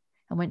said,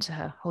 and went to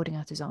her, holding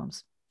out his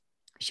arms.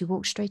 She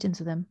walked straight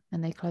into them,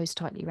 and they closed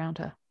tightly round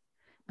her.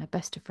 "My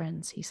best of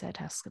friends," he said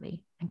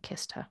huskily, and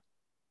kissed her.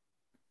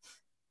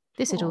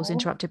 This idyll was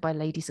interrupted by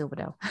Lady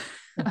Silverdale,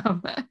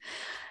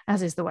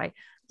 as is the way.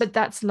 But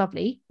that's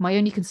lovely. My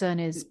only concern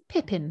is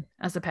Pippin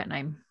as a pet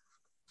name.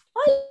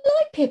 I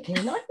like Pippin.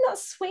 I think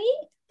that's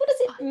sweet. What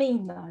does it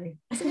mean, though?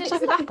 Is it a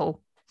type of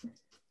apple?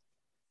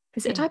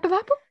 Is it a type of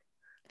apple?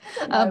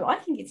 I don't know. I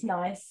think it's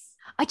nice.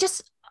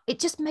 It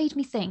just made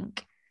me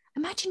think.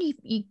 Imagine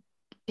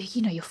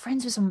you're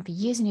friends with someone for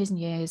years and years and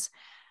years.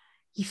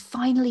 You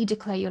finally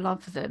declare your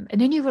love for them,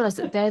 and then you realize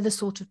that they're the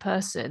sort of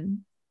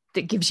person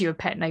that gives you a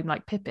pet name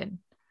like Pippin.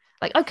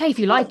 Like, okay, if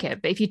you like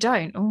it, but if you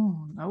don't,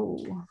 oh no.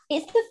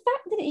 It's the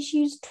fact that it's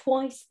used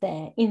twice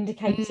there,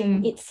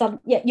 indicating it's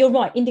you're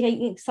right,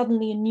 indicating it's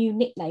suddenly a new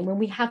nickname when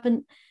we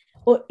haven't,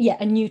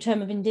 a new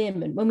term of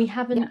endearment when we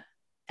haven't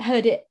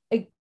heard it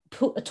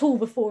at all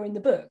before in the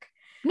book.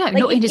 No, like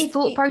not in his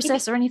thought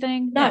process or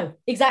anything. No,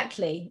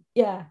 exactly.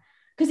 Yeah.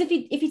 Because if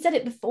he said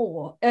it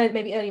before,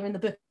 maybe earlier in the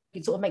book,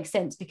 it sort of makes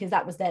sense because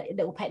that was their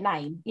little pet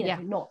name,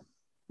 not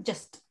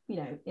just, in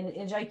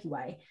a jokey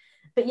way.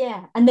 But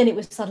and then it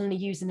was suddenly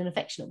used in an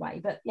affectionate way.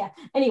 But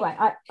anyway,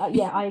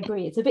 I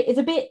agree. It's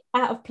a bit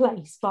out of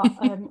place, but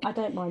I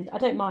don't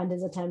mind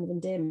as a term of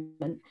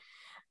endearment.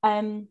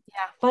 But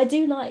I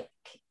do like,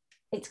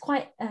 it's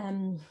quite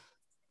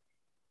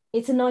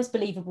it's a nice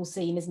believable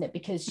scene, isn't it?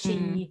 Because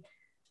she's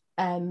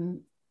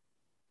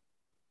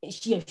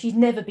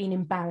never been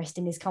embarrassed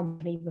in his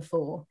company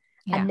before,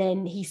 and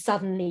then he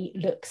suddenly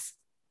looks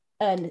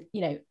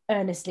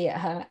earnestly at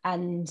her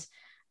and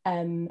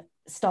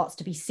starts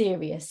to be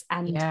serious,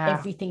 and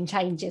everything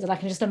changes. And I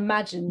can just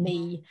imagine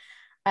the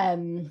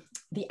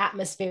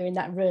atmosphere in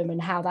that room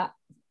and how that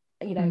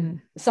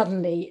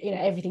suddenly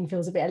everything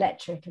feels a bit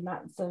electric, and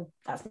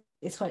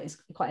it's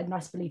quite a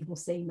nice believable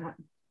scene. That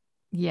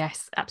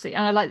yes, absolutely.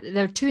 And I like,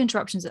 there are two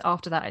interruptions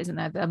after that, isn't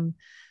there?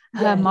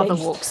 Her mother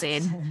walks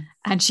in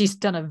and she's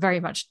done a very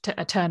much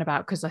a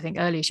turnabout, because I think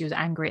earlier she was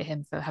angry at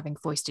him for having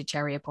foisted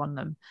Cherry upon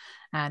them,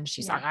 and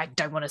she's like, "I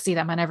don't want to see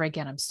that man ever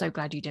again. I'm so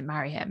glad you didn't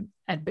marry him."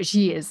 But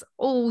she is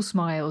all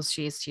smiles.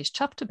 She's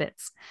chuffed to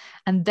bits.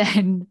 And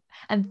then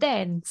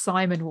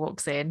Simon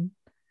walks in,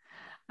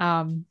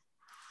 and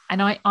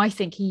I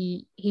think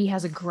he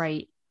has a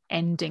great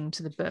ending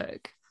to the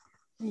book.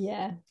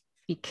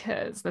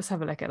 because let's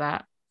have a look at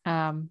that.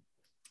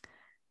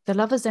 The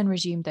lovers then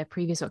resumed their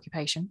previous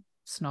occupation,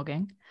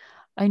 snogging,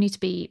 only to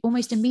be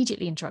almost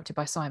immediately interrupted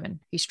by Simon,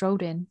 who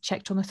strolled in,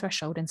 checked on the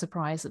threshold in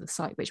surprise at the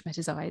sight which met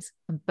his eyes,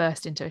 and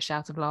burst into a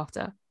shout of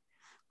laughter.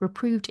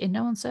 Reproved in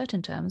no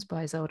uncertain terms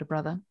by his older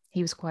brother,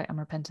 he was quite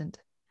unrepentant.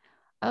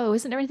 "Oh,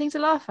 isn't there anything to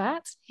laugh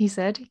at?" he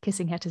said,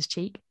 kissing Hetta's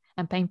cheek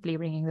and painfully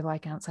wringing the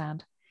Viscount's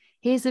hand.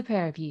 "Here's a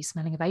pair of you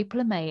smelling of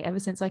April and May ever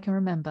since I can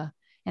remember,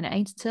 and it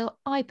ain't until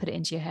I put it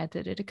into your head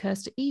that it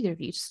occurs to either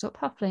of you to stop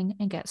huffling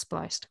and get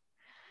spliced.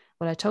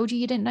 Well, I told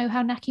you didn't know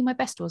how knacky my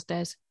best was,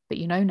 Des, but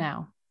you know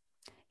now."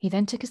 He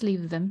then took his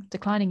leave of them,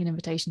 declining an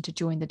invitation to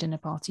join the dinner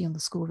party on the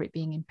score of it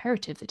being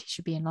imperative that he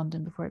should be in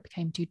London before it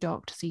became too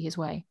dark to see his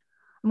way.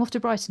 "I'm off to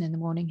Brighton in the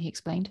morning," he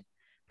explained.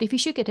 "But if you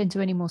should get into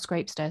any more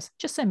scrapes, Des,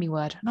 just send me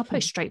word and I'll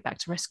post straight back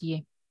to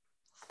rescue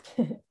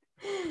you."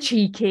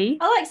 Cheeky.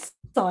 I like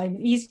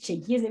Simon. He's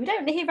cheeky, isn't he? We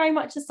don't hear very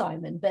much of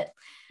Simon, but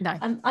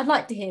no, I'd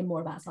like to hear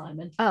more about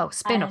Simon. Oh,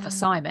 spin-off of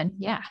Simon.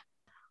 Yeah.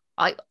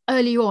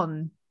 Early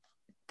on,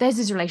 there's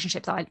this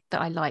relationship that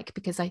I like,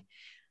 because I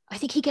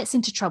think he gets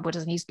into trouble,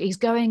 doesn't he?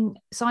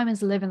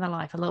 Simon's living the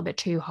life a little bit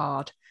too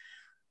hard.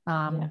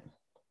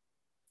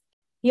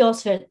 He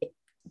asks for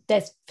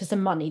Des for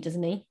some money,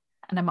 doesn't he?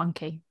 And a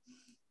monkey.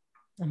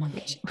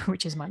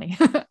 Which is money.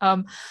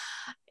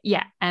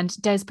 Yeah,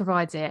 and Des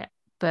provides it,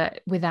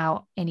 but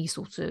without any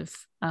sort of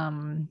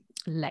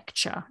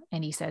lecture.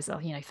 And he says,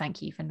 "Oh,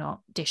 thank you for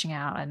not dishing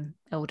out an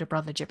elder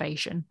brother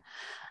jibation."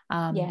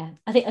 I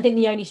think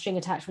the only string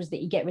attached was that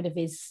he get rid of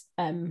his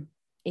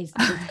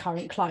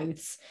current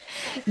clothes.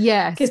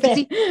 Yeah, because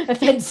they're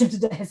offensive to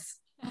Des.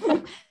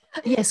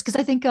 Yes, because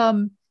I think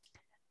at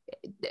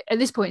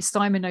this point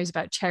Simon knows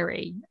about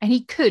Cherry, and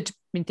he could,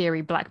 in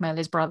theory, blackmail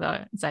his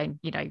brother, saying,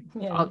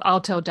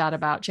 I'll tell Dad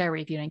about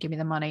Cherry if you don't give me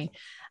the money.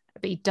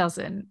 But he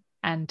doesn't,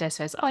 and Des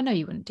says, "Oh, I know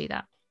you wouldn't do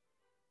that."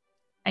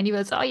 And he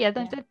goes, "Oh yeah,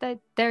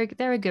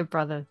 they're a good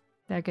brother.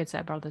 They're a good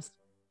set of brothers."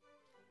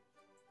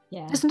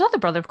 Yeah. There's another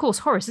brother, of course,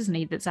 Horace, isn't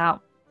he? That's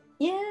out.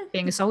 Yeah.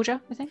 Being a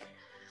soldier, I think.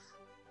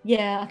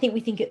 Yeah, I think we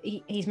think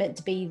he's meant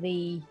to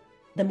be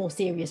the more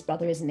serious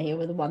brother, isn't he?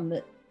 Or the one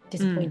that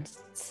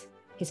disappoints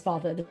his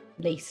father the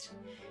least.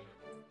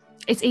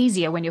 It's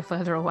easier when you're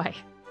further away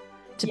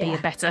to be a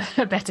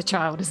better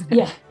child, isn't it?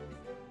 Yeah.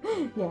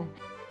 Yeah.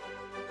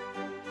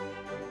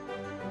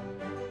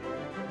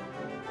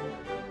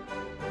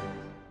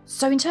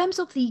 So in terms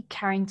of the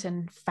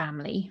Carrington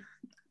family,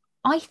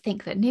 I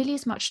think that nearly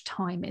as much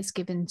time is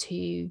given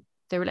to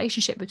the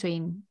relationship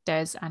between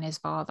Des and his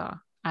father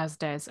as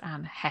Des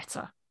and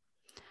Hetta.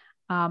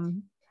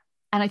 And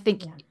I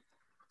think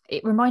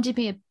it reminded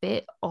me a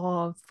bit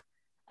of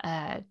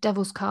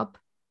Devil's Cub,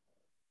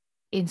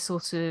 in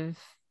sort of,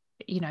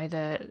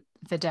 the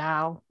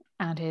Vidal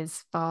and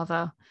his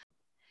father.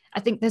 I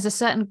think there's a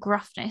certain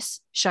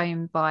gruffness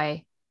shown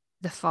by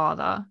the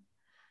father,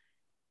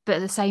 but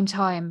at the same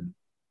time,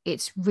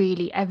 it's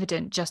really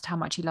evident just how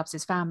much he loves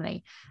his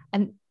family.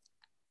 And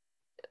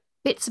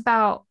bits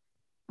about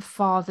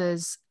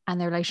fathers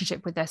and their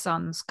relationship with their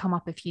sons come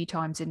up a few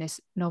times in this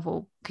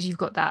novel, because you've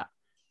got that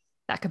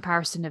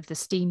comparison of the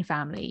Steen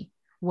family,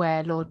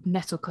 where Lord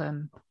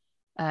Nettlecombe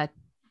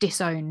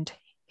disowned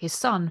his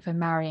son for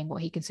marrying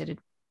what he considered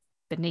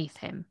beneath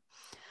him.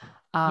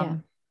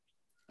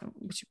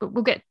 Which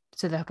we'll get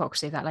to the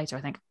hypocrisy of that later,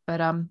 I think.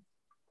 But and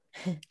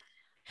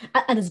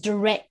there's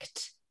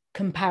direct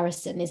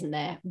comparison, isn't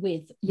there,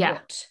 with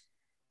what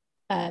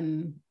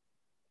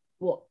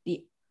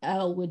the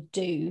Earl would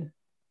do,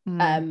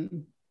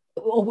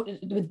 or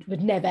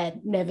would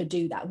never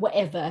do that.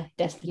 Whatever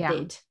Desford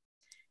did,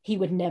 he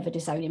would never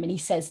disown him, and he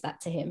says that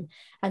to him.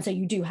 And so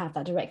you do have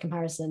that direct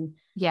comparison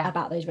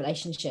about those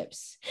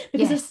relationships.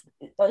 Because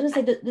I was going to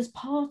say that there's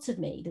part of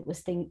me that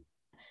was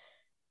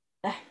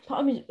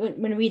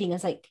when reading, I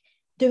was like,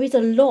 there is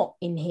a lot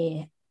in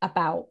here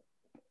about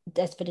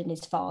Desford and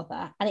his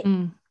father,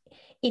 and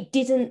it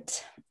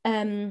didn't.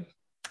 I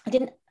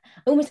didn't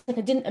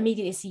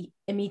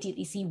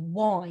immediately see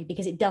why,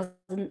 because it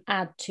doesn't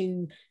add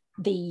to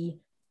the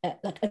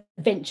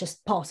adventurous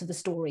part of the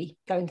story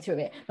going through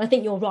it. And I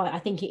think you're right. I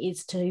think it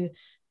is to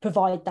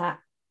provide that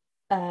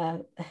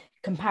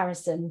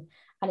comparison,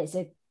 and it's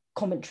a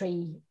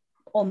commentary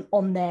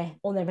on their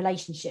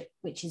relationship,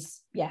 which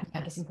is I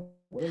guess important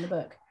in the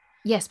book.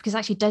 Yes, because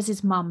actually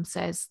Des's mum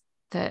says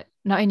that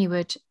not only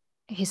would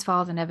his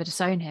father never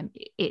disown him,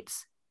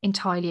 it's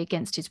entirely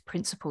against his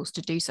principles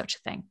to do such a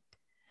thing.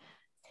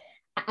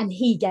 And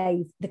he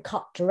gave the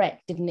cut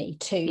direct, didn't he,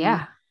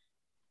 to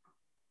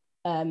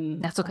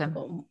Nettlecombe,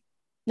 Lord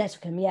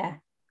Nettlecombe,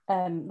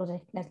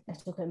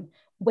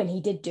 when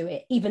he did do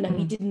it, even though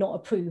he did not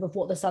approve of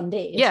what the son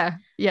did.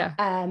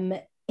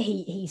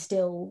 He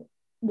still,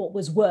 what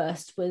was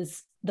worst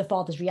was the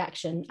father's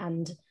reaction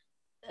and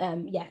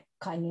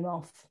cutting him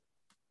off.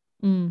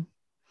 And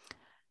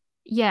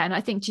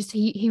I think just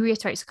he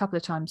reiterates a couple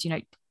of times,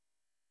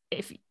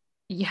 if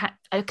you had,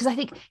 because I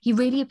think he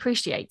really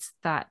appreciates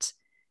that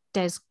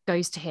Des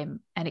goes to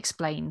him and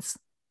explains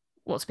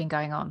what's been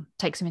going on,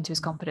 takes him into his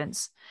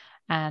confidence,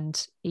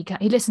 and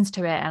he listens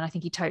to it, and I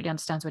think he totally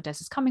understands where Des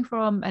is coming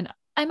from, and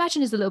I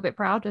imagine he's a little bit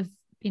proud of,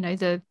 you know,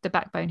 the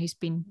backbone he's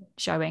been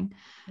showing.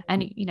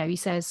 And you know, he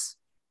says,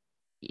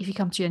 if you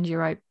come to the end of your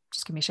rope,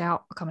 just give me a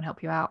shout, I'll come and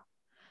help you out,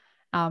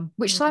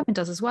 which Simon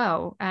does as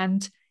well.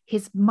 And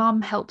his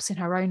mum helps in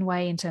her own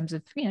way in terms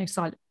of, you know,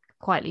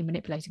 quietly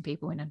manipulating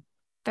people in a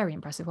very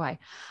impressive way.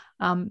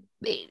 To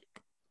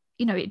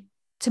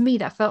me,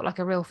 that felt like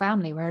a real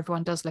family where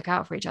everyone does look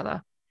out for each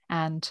other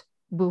and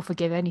will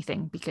forgive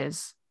anything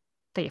because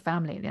they're your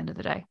family at the end of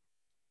the day.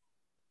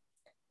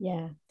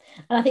 Yeah.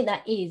 And I think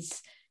that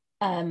is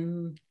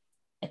a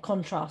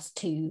contrast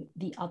to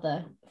the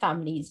other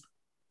families,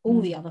 all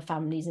the other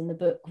families in the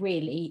book,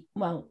 really.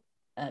 Well,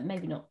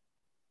 maybe not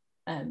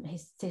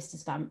his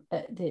sister's family,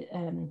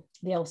 the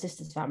old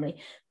sister's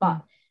family,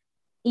 but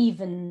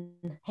even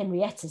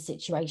Henrietta's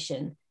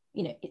situation,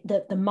 you know,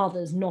 the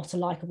mother's not a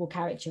likable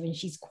character, and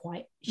she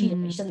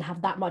doesn't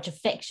have that much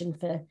affection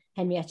for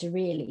Henrietta,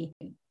 really.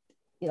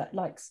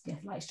 Likes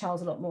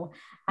Charles a lot more,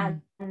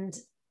 and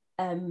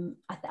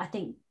I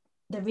think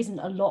there isn't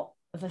a lot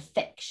of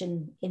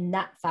affection in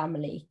that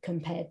family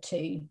compared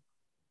to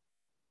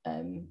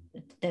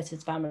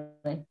Desmond's family.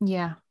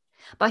 Yeah,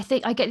 but I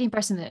think I get the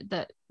impression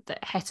that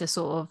Hetta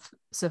sort of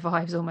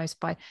survives almost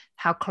by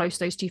how close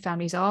those two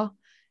families are.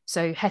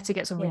 So Hetta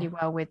gets on really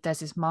well with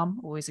Des's mum,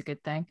 always a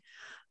good thing.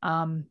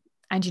 And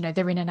you know,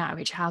 they're in and out of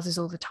each houses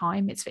all the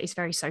time. It's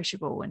very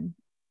sociable and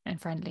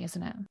friendly,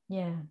 isn't it?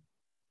 Yeah.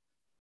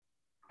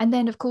 And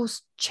then, of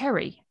course,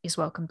 Cherry is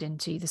welcomed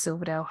into the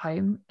Silverdale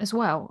home as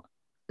well.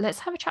 Let's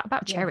have a chat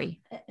about Cherry.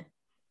 At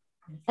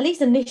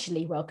least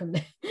initially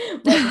welcomed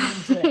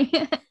into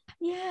it.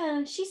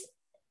 Yeah, she's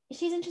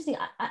interesting.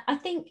 I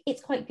think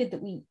it's quite good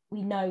that we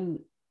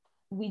know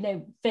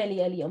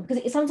fairly early on,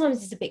 because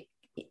sometimes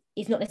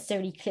it's not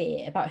necessarily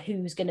clear about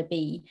who's going to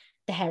be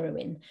the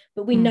heroine,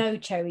 but we know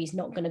Cherry's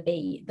not going to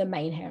be the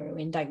main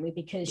heroine, don't we?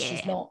 Because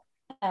she's not,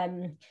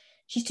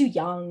 she's too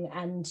young,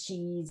 and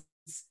she's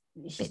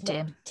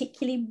not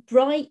particularly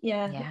bright.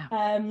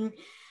 And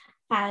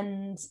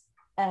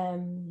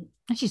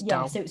she's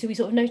dull. So we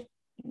sort of know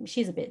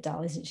she's a bit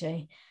dull, isn't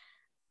she?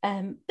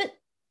 But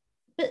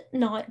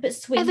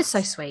sweet, ever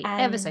so sweet.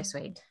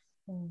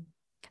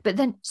 But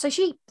then so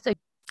she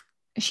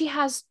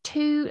has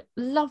 2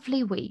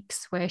 lovely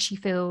weeks where she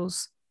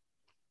feels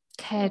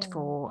cared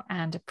for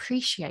and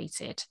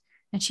appreciated,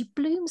 and she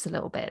blooms a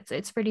little bit.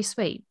 It's really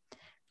sweet.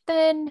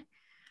 Then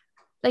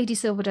Lady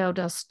Silverdale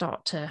does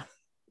start to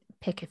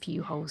pick a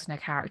few holes in her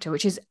character,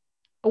 which is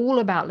all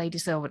about Lady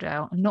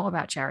Silverdale and not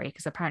about Cherry,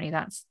 because apparently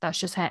that's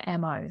just her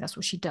MO. That's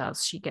what she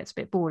does. She gets a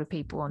bit bored of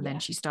people, and then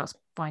she starts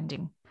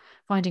finding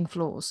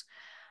flaws.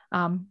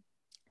 But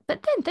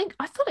then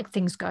I feel like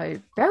things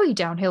go very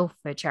downhill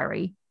for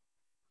Cherry.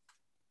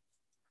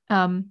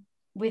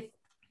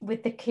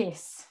 With the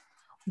kiss.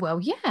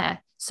 Well, yeah.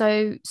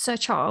 So Sir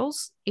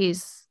Charles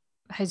he's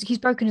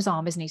broken his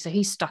arm, isn't he? So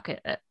he's stuck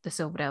at the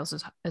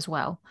Silverdales as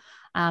well.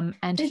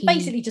 And he's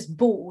basically just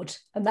bored,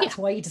 and that's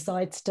why he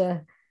decides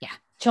to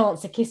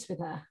chance a kiss with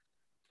her.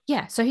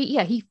 Yeah. So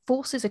he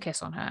forces a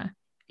kiss on her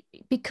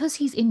because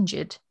he's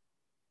injured.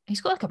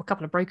 He's got like a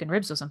couple of broken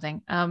ribs or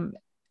something.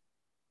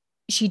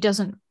 She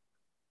doesn't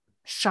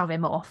shove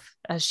him off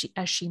as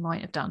she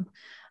might have done,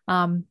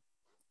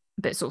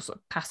 but sort of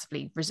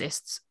passively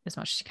resists as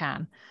much as she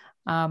can.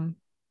 And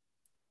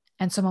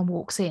someone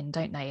walks in,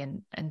 don't they,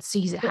 and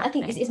sees it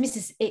happening. I think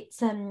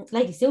it's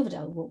Lady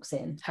Silverdale walks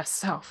in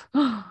herself,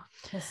 and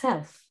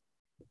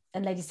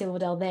Lady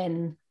Silverdale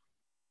then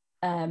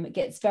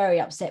gets very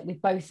upset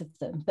with both of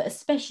them, but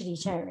especially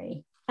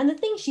Cherry, and the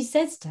thing she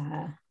says to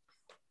her.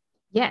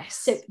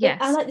 Yes.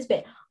 I like this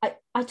bit.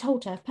 I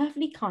told her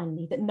perfectly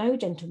kindly that no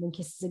gentleman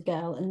kisses a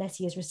girl unless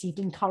he has received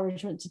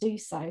encouragement to do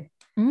so.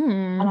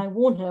 And I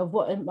warned her of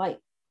what might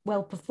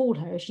well befall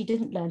her if she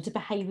didn't learn to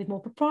behave with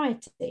more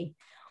propriety.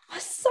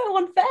 That's so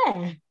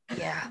unfair.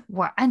 Yeah.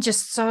 Well, and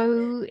just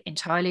so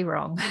entirely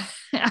wrong.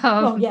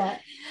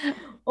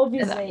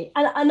 Obviously.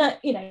 And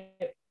you know,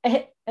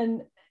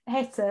 and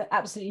Hetta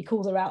absolutely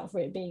calls her out for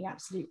it being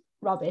absolute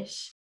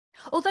rubbish.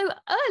 Although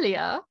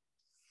earlier,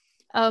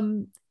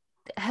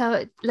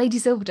 her Lady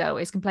Silverdale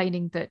is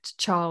complaining that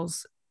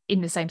Charles,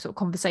 in the same sort of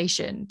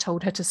conversation,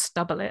 told her to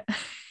stubble it,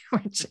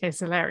 which is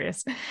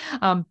hilarious.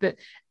 But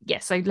yeah,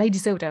 so Lady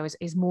Silverdale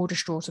is more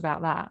distraught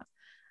about that,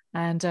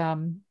 and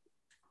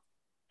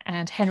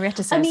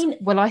Henrietta says,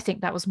 "Well, I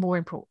think that was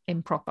more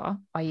improper,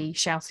 i.e.,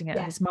 shouting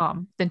at his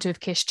mum, than to have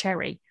kissed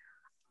Cherry."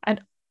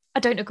 And I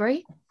don't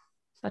agree.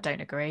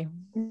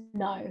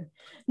 No.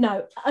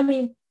 I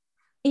mean,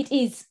 it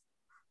is.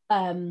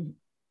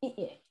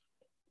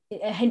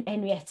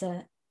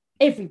 Henrietta,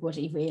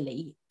 everybody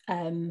really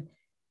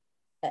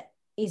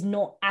is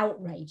not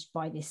outraged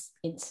by this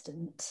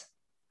incident,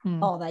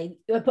 are they?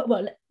 But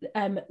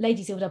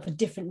Lady Silverdale for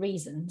different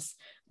reasons,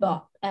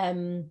 but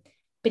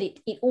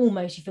it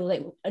almost, you feel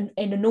like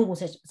in a normal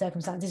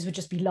circumstances would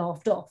just be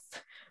laughed off,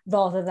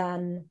 rather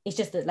than it's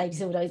just that Lady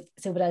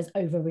Silverdale is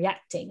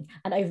overreacting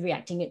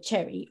at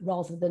Cherry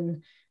rather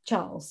than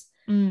Charles.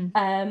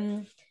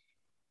 But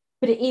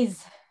it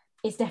is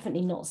it's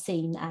definitely not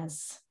seen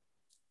as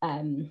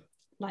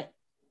like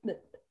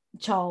that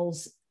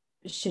Charles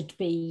should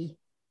be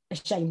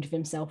ashamed of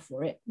himself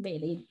for it,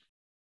 really.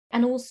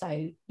 And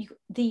also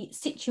the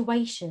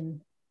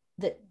situation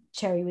that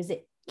Cherry was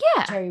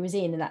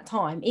in at that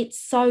time, it's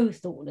so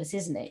thoughtless,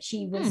 isn't it?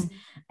 She was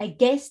a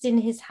guest in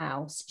his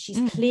house.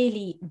 She's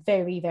clearly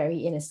very, very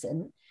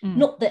innocent.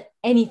 Not that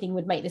anything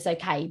would make this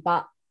okay,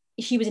 but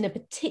she was in a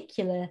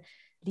particularly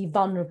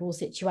vulnerable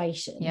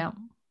situation. Yeah.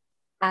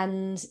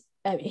 And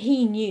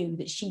he knew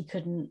that she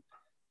couldn't,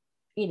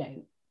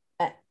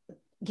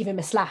 give him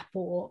a slap,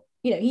 or,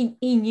 he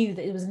knew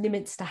that there was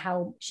limits to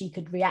how she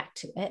could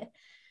react to it.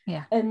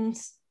 Yeah. And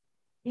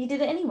he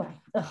did it anyway.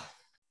 Ugh.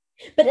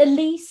 But at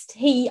least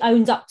he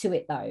owns up to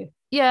it, though.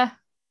 Yeah.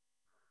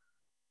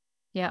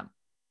 Yeah.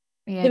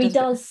 Yeah. So he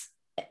does,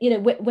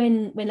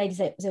 when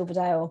Lady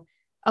Silverdale.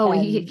 Oh,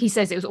 he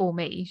says it was all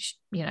me,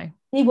 Yeah,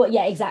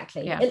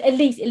 exactly. Yeah. At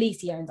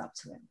least he owns up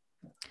to it.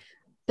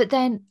 But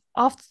then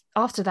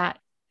after that,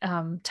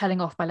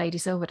 telling off by Lady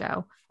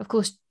Silverdale, of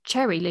course,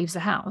 Cherry leaves the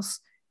house,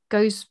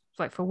 goes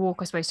like for a walk,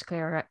 I suppose, to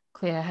clear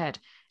her head,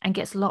 and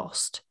gets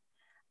lost,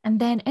 and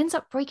then ends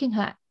up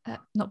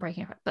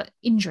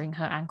injuring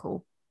her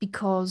ankle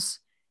because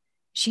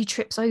she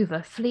trips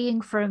over,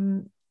 fleeing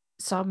from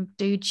some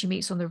dude she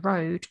meets on the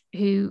road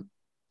who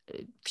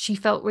she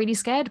felt really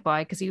scared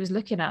by because he was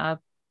looking at her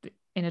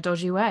in a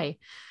dodgy way.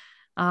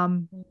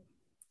 So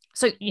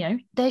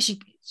there she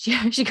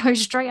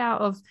goes straight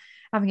out of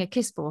having a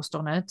kiss forced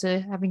on her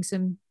to having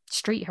some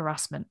street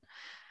harassment.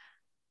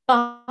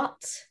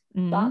 But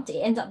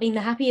it ends up being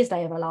the happiest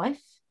day of her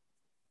life,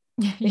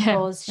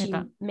 because she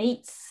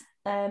meets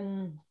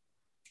Mr.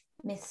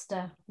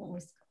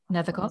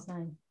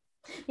 Nethercott.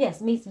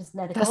 Yes, meets Mr.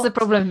 Nethercott. That's the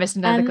problem with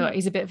Mr. Nethercott.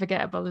 He's a bit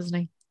forgettable, isn't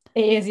he?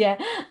 He is, yeah.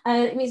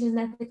 Meets Mr.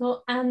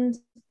 Nethercott, and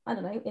I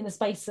don't know, in the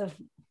space of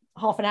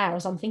half an hour or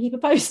something, he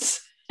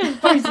proposes to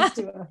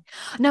her.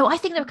 No, I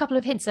think there were a couple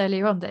of hints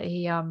earlier on that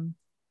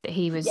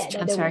he was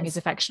transferring his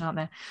affection, aren't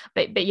there?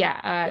 But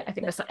yeah, I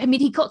think that's. I mean,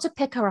 he got to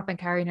pick her up and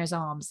carry her in his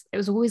arms. It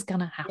was always going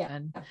to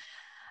happen.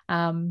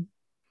 Yeah.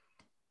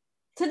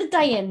 So the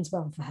day ends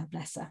well for her,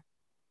 bless her.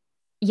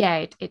 Yeah,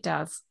 it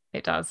does.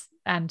 It does,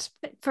 and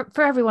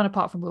for everyone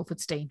apart from Wilfred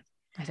Steen,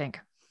 I think.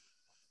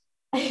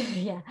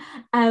 Yeah,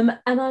 and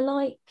I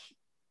like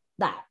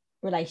that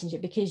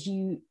relationship because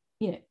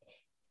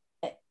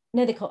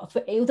Nethercott,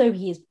 although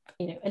he is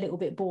a little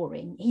bit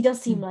boring, he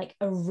does seem like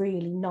a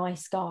really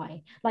nice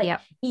guy. Like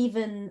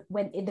even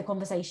when in the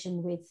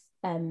conversation with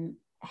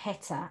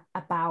Hetta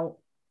about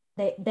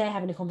they're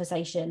having a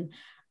conversation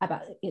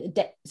about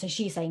so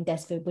she's saying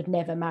Desford would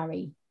never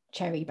marry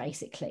Cherry,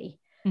 basically.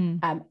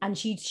 And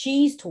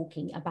she's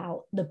talking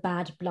about the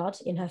bad blood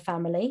in her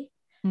family,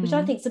 which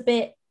I think is a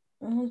bit.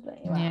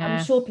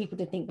 I'm sure people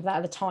did think of that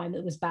at the time, that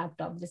it was bad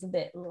blood. It's a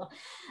bit.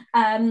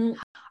 I was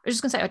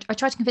just gonna say, I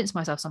try to convince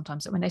myself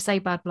sometimes that when they say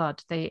bad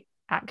blood, they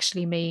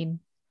actually mean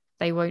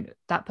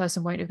that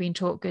person won't have been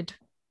taught good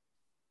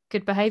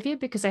behavior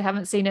because they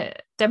haven't seen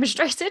it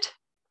demonstrated.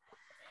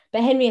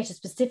 But Henrietta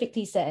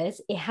specifically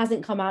says it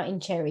hasn't come out in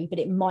Cherry, but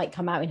it might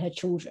come out in her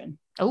children.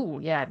 Oh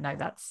yeah, no,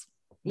 that's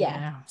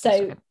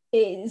so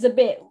it's a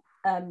bit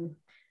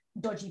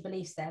dodgy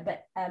beliefs there,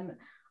 but I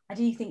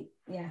do think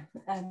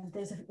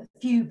there's a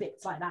few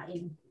bits like that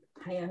in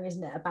here,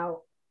 isn't it,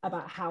 about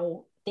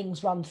how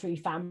things run through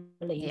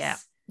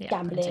families,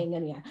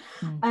 gambling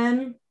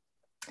and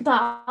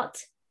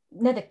but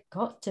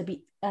Nethercott, to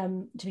be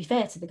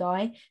fair to the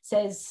guy,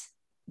 says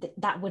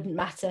that wouldn't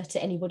matter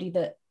to anybody,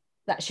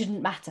 that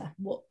shouldn't matter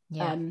what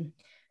her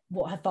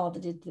father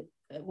did.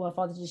 What her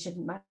father did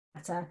shouldn't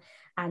matter,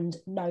 and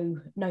no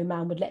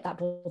man would let that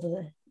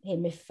bother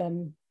him if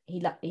he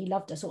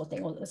loved her, sort of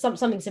thing, or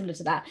something similar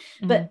to that.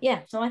 But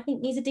yeah, so I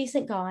think he's a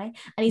decent guy,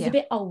 and he's a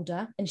bit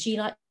older, and she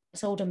likes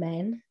older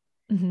men.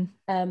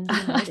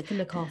 That can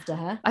look after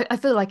her. I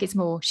feel like it's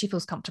more she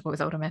feels comfortable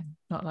with older men,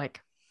 not like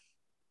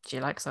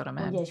she likes older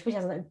men. Well, yeah, she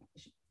hasn't.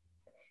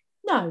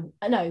 No,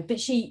 but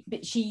she's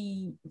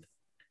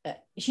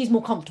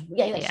more comfortable.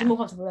 She's more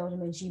comfortable with older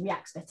men. She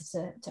reacts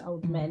better to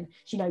older men.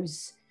 She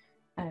knows.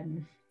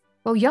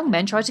 Well, young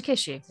men try to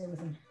kiss you.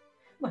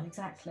 Well,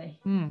 exactly.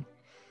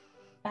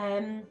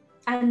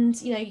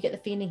 And you get the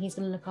feeling he's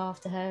going to look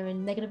after her,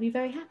 and they're going to be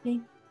very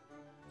happy.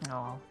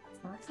 Oh,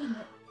 that's nice, isn't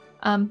it?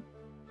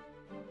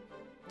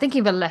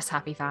 Thinking of a less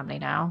happy family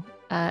now,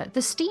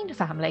 the Steen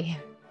family.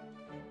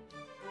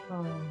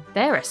 Oh,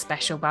 they're a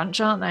special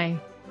bunch, aren't they?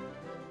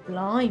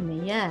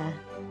 Blimey, yeah.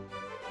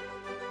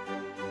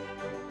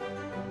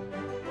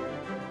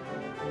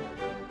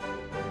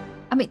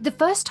 I mean, the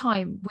first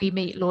time we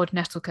meet Lord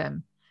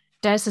Nettlecombe,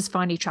 Des has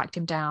finally tracked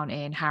him down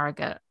in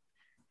Harrogate,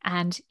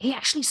 and he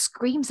actually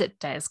screams at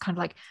Des, kind of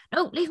like,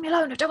 "No, leave me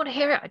alone! I don't want to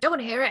hear it! I don't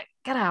want to hear it!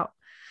 Get out!"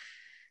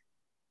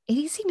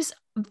 He seems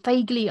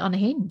vaguely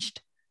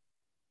unhinged.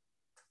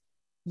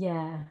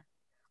 Yeah,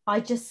 I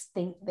just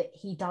think that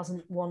he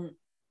doesn't want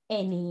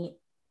any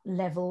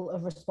level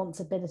of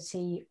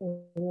responsibility,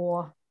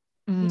 or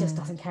he just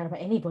doesn't care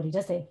about anybody,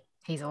 does he?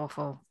 He's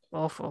awful.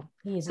 awful.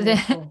 He is But then,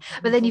 awful.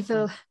 but then you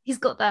feel he's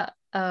got that.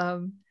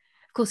 Of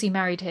course, he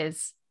married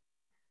his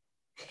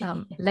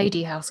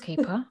lady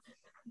housekeeper.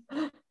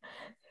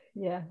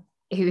 Yeah,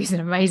 who is an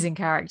amazing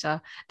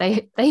character.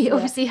 They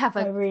obviously have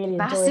a really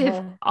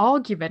massive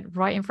argument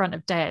right in front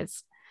of Des.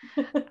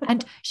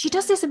 And she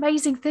does this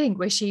amazing thing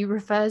where she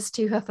refers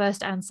to her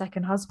first and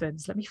second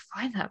husbands. Let me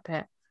find that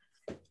bit.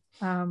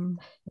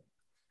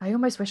 I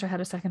almost wish I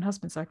had a second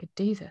husband so I could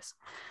do this.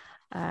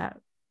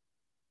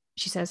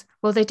 She says,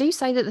 well, they do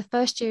say that the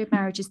first year of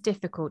marriage is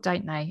difficult,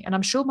 don't they? And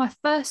I'm sure my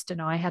first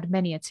and I had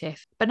many a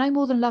tiff, but no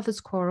more than lovers'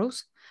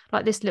 quarrels,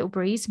 like this little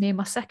breeze me and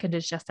my second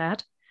has just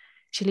had.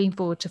 She leaned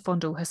forward to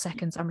fondle her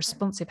second's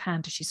unresponsive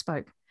hand as she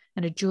spoke,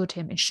 and adjured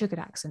him in sugared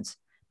accents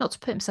not to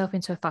put himself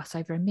into a fuss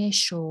over a mere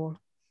shawl.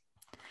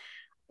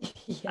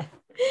 Yeah,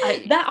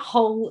 that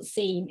whole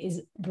scene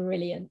is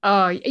brilliant.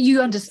 Oh,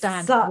 you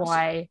understand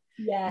why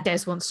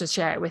Des wants to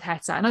share it with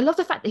Hetta. And I love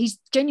the fact that he's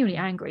genuinely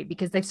angry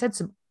because they've said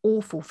some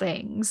awful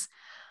things,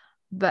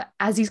 but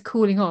as he's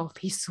cooling off,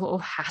 he sort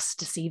of has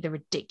to see the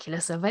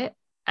ridiculous of it,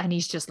 and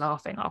he's just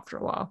laughing after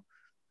a while.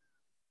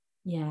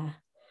 Yeah.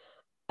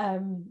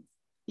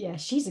 Yeah,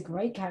 she's a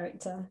great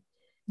character.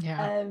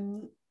 Yeah.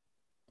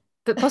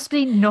 But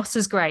possibly not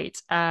as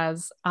great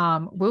as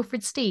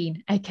Wilfred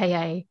Steen,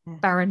 aka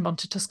Baron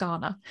Monte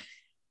Toscana.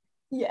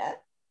 Yeah.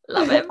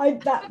 Love him.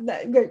 That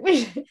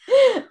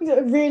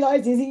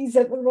realizes he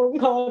sent the wrong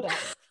card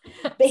out.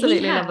 But Absolutely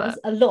he has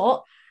a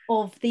lot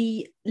of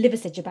the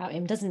liversidge about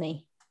him, doesn't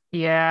he?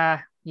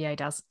 Yeah, he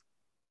does.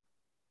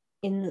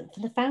 In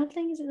the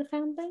Foundling, is it the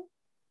Foundling?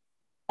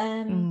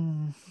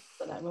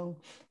 Got that wrong.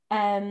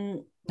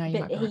 No,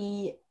 but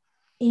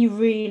he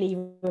really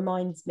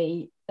reminds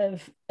me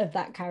of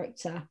that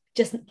character,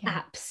 just an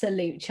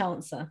absolute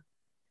chancer.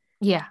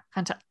 Yeah,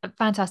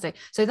 fantastic.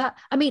 So that,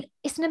 I mean,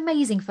 it's an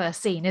amazing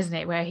first scene, isn't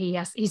it? Where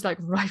he's like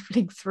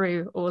rifling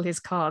through all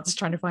his cards,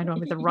 trying to find one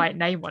with the right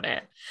name on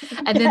it.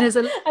 And then there's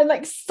and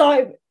like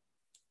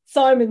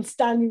Simon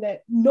standing there,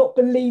 not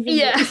believing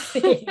what he's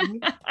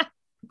seeing.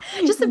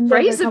 Just the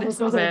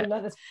brazenness of it.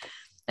 Like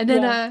and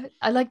then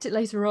I liked it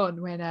later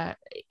on when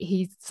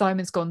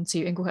Simon's gone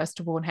to Inglehurst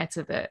to warn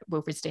Hetta that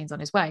Wilfred Steen's on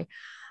his way,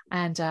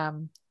 and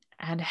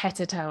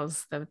Hetta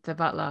tells the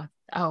butler,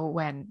 oh,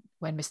 when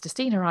Mr.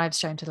 Steen arrives,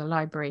 show him to the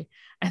library,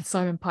 and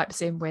Simon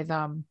pipes in with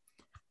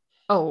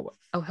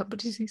what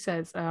does he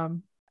says?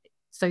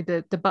 So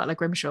the butler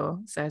Grimshaw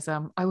says,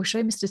 I will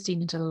show Mr.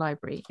 Steen into the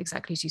library,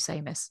 exactly as you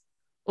say, miss.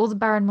 Or the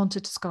Baron Monte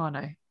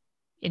Toscano,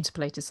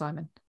 interpolated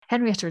Simon.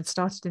 Henrietta had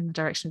started in the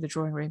direction of the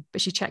drawing room, but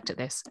she checked at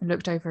this and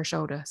looked over her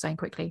shoulder, saying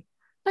quickly,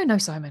 No,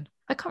 Simon,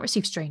 I can't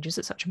receive strangers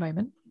at such a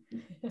moment.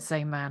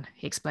 Same man,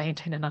 he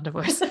explained in an under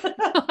voice. I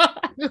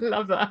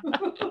love that.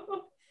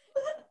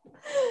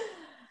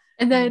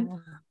 And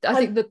then I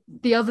think that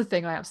the other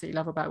thing I absolutely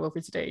love about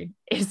Wilfred Steen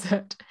is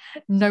that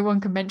no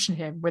one can mention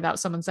him without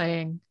someone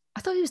saying,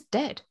 I thought he was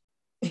dead.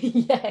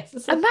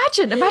 Yes.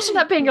 Imagine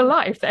that being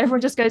alive, that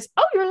everyone just goes,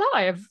 oh, you're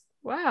alive.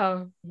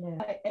 Wow.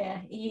 Yeah,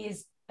 he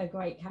is a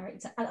great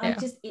character.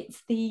 And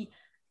it's the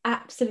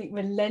absolute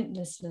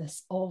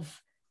relentlessness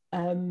of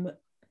how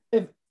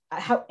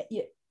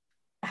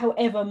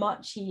however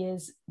much he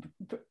is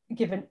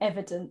given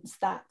evidence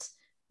that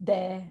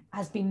there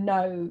has been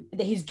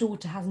that his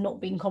daughter has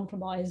not been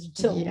compromised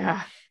at all.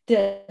 Yeah.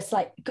 There's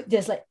like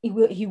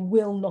he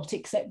will not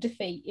accept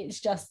defeat. It's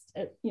just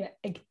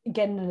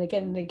again and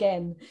again and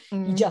again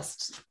he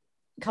just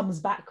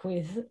comes back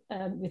with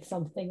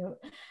something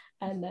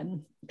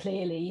and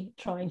clearly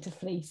trying to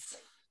fleece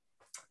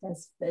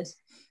Desford.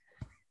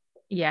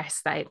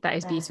 Yes, that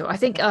is beautiful. I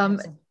think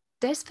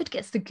Desford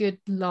gets the good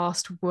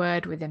last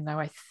word with him though,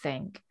 I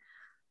think.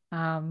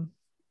 I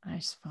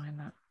just find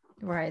that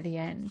right at the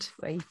end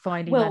where he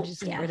finally manages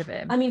to get rid of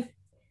him. I mean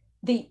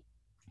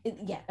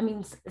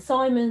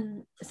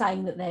Simon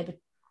saying that they're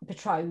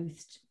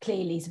betrothed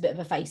clearly is a bit of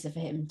a facer for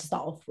him to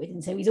start off with,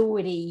 and so he's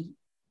already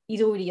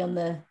on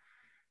the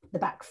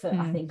back foot,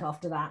 I think,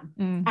 after that.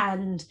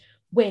 And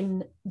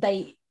when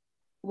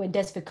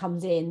Desford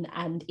comes in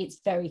and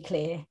it's very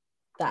clear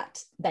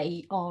that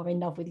they are in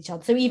love with each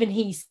other, so even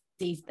he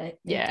sees that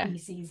they're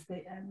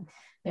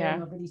in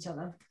love with each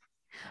other.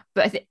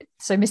 But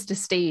so Mr.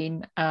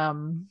 Steen,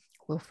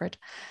 Wilfred,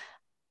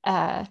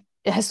 has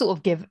sort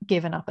of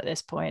given up at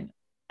this point,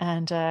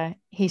 and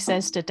he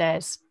says to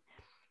Des,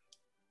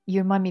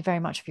 "You remind me very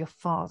much of your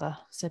father,"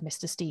 said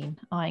Mr. Steen,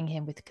 eyeing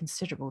him with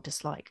considerable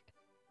dislike.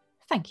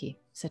 "Thank you,"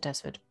 said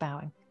Desford,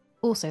 bowing.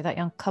 "Also that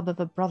young cub of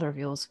a brother of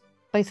yours,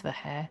 both of a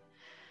hair.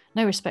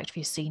 No respect for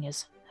your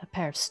seniors, a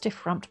pair of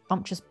stiff-rumped,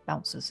 bumptious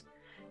bouncers.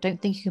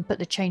 Don't think you can put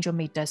the change on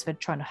me, Desford,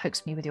 trying to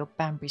hoax me with your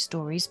Banbury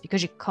stories,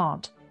 because you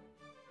can't."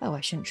 "Oh,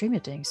 I shouldn't dream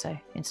of doing so,"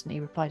 instantly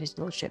replied his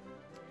lordship.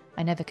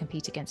 "I never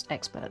compete against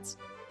experts."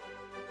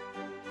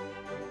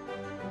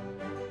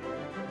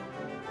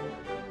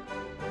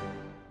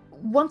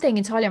 One thing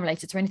entirely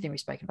unrelated to anything we've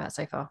spoken about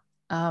so far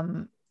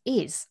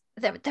is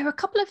there are a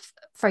couple of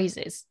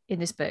phrases in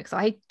this book that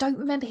I don't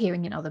remember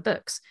hearing in other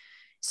books.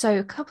 So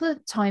a couple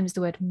of times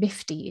the word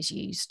mifty is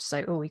used.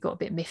 So, we got a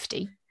bit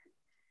mifty.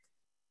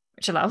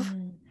 which I love.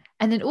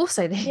 And then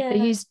also they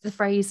used the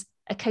phrase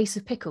 "a case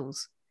of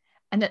pickles,"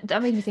 and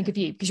that made me think of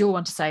you, because you're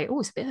one to say, "Oh,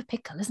 it's a bit of a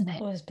pickle, isn't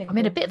it? I'm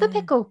in a bit of a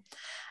pickle."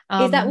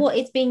 Is that what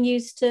it's being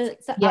used to?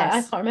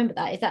 Yes. I can't remember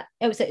that. Is that?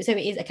 Oh, so it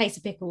is a case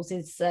of pickles.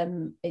 It's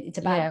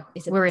about.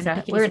 Yeah, we're in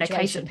a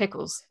case of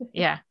pickles.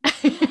 Yeah.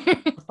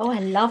 Oh, I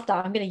love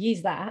that. I'm going to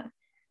use that.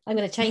 I'm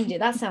going to change it.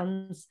 That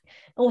sounds.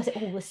 Oh, this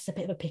is a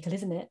bit of a pickle,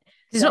 isn't it?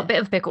 It's not a bit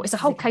of a pickle. It's a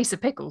whole case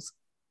of pickles.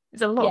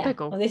 It's a lot of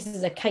pickle. Well, this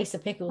is a case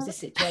of pickles. This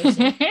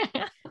situation.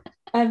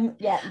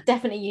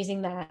 Definitely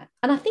using that.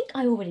 And I think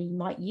I already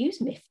might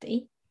use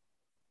Mifty.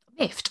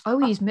 Miffed. I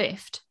will use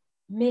miffed.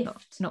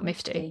 Miffed. Not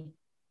mifty.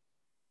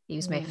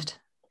 Use miffed.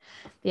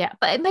 Yeah,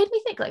 but it made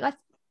me think, like,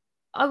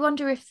 I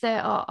wonder if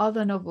there are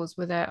other novels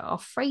where there are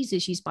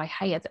phrases used by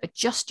Heyer that are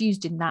just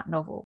used in that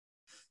novel,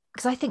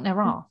 because I think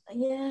there are.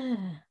 Yeah,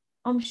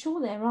 I'm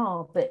sure there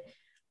are, but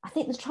I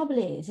think the trouble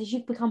is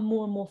you become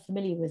more and more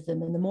familiar with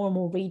them, and the more and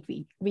more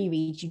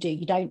rereads you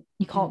do,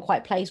 you can't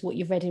quite place what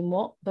you've read in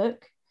what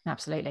book.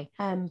 Absolutely.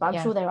 But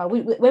I'm sure there are.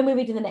 When we're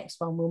reading the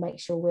next one, we'll make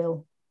sure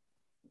we'll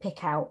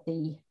pick out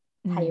the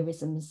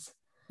Heyerisms.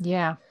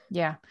 Yeah.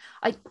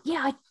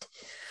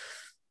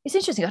 It's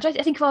interesting. I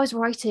think if I was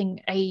writing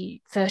a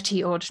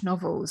 30 odd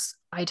novels,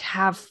 I'd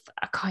have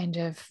a kind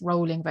of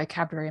rolling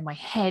vocabulary in my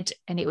head,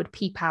 and it would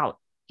peep out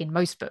in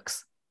most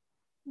books.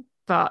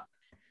 But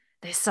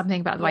there's something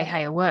about the way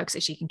Heyer works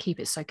that she can keep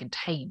it so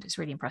contained. It's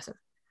really impressive.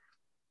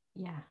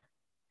 Yeah.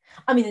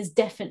 I mean, there's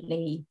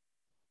definitely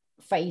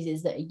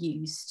phrases that are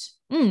used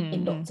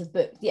in lots of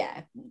books.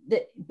 Yeah.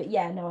 But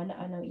yeah, no, I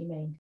know what you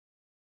mean.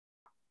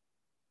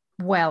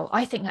 Well,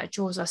 I think that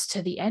draws us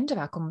to the end of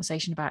our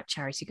conversation about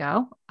Charity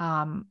Girl.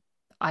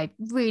 I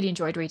really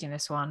enjoyed reading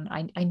this one.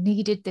 I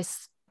needed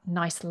this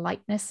nice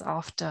lightness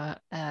after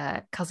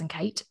Cousin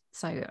Kate,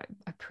 so I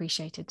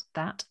appreciated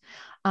that.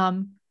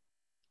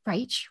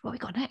 Rach, what we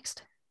got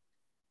next?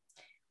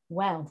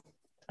 Well,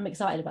 I'm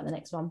excited about the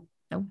next one.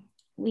 Oh.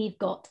 We've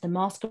got The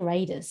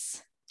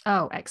Masqueraders.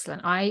 Oh,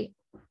 excellent. I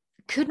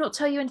could not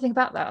tell you anything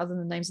about that other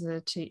than the names of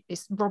the two.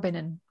 It's Robin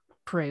and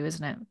Prue,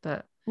 isn't it?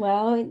 But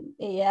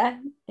yeah,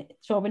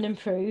 it's Robin and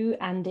Prue,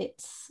 and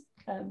it's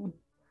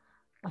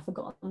I've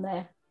forgotten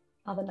their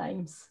other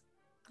names.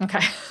 Okay.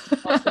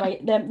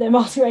 They're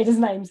masqueraders'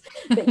 names.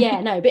 But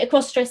yeah, no, bit of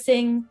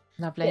cross-dressing,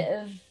 lovely,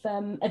 bit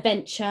of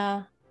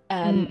adventure,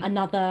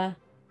 another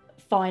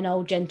fine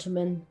old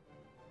gentleman.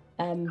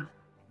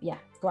 Yeah,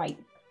 great.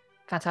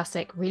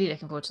 Fantastic. Really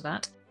looking forward to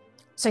that.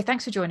 So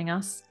thanks for joining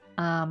us.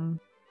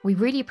 We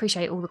really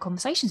appreciate all the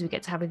conversations we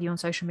get to have with you on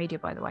social media,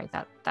 by the way.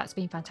 That's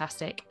been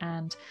fantastic.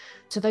 And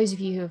to those of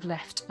you who have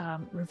left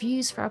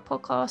reviews for our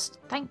podcast,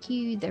 thank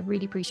you. They're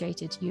really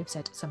appreciated. You have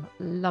said some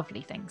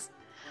lovely things.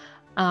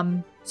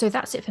 So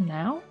that's it for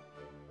now.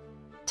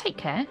 Take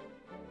care.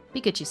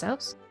 Be good to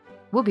yourselves.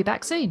 We'll be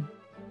back soon.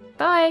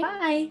 Bye.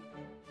 Bye.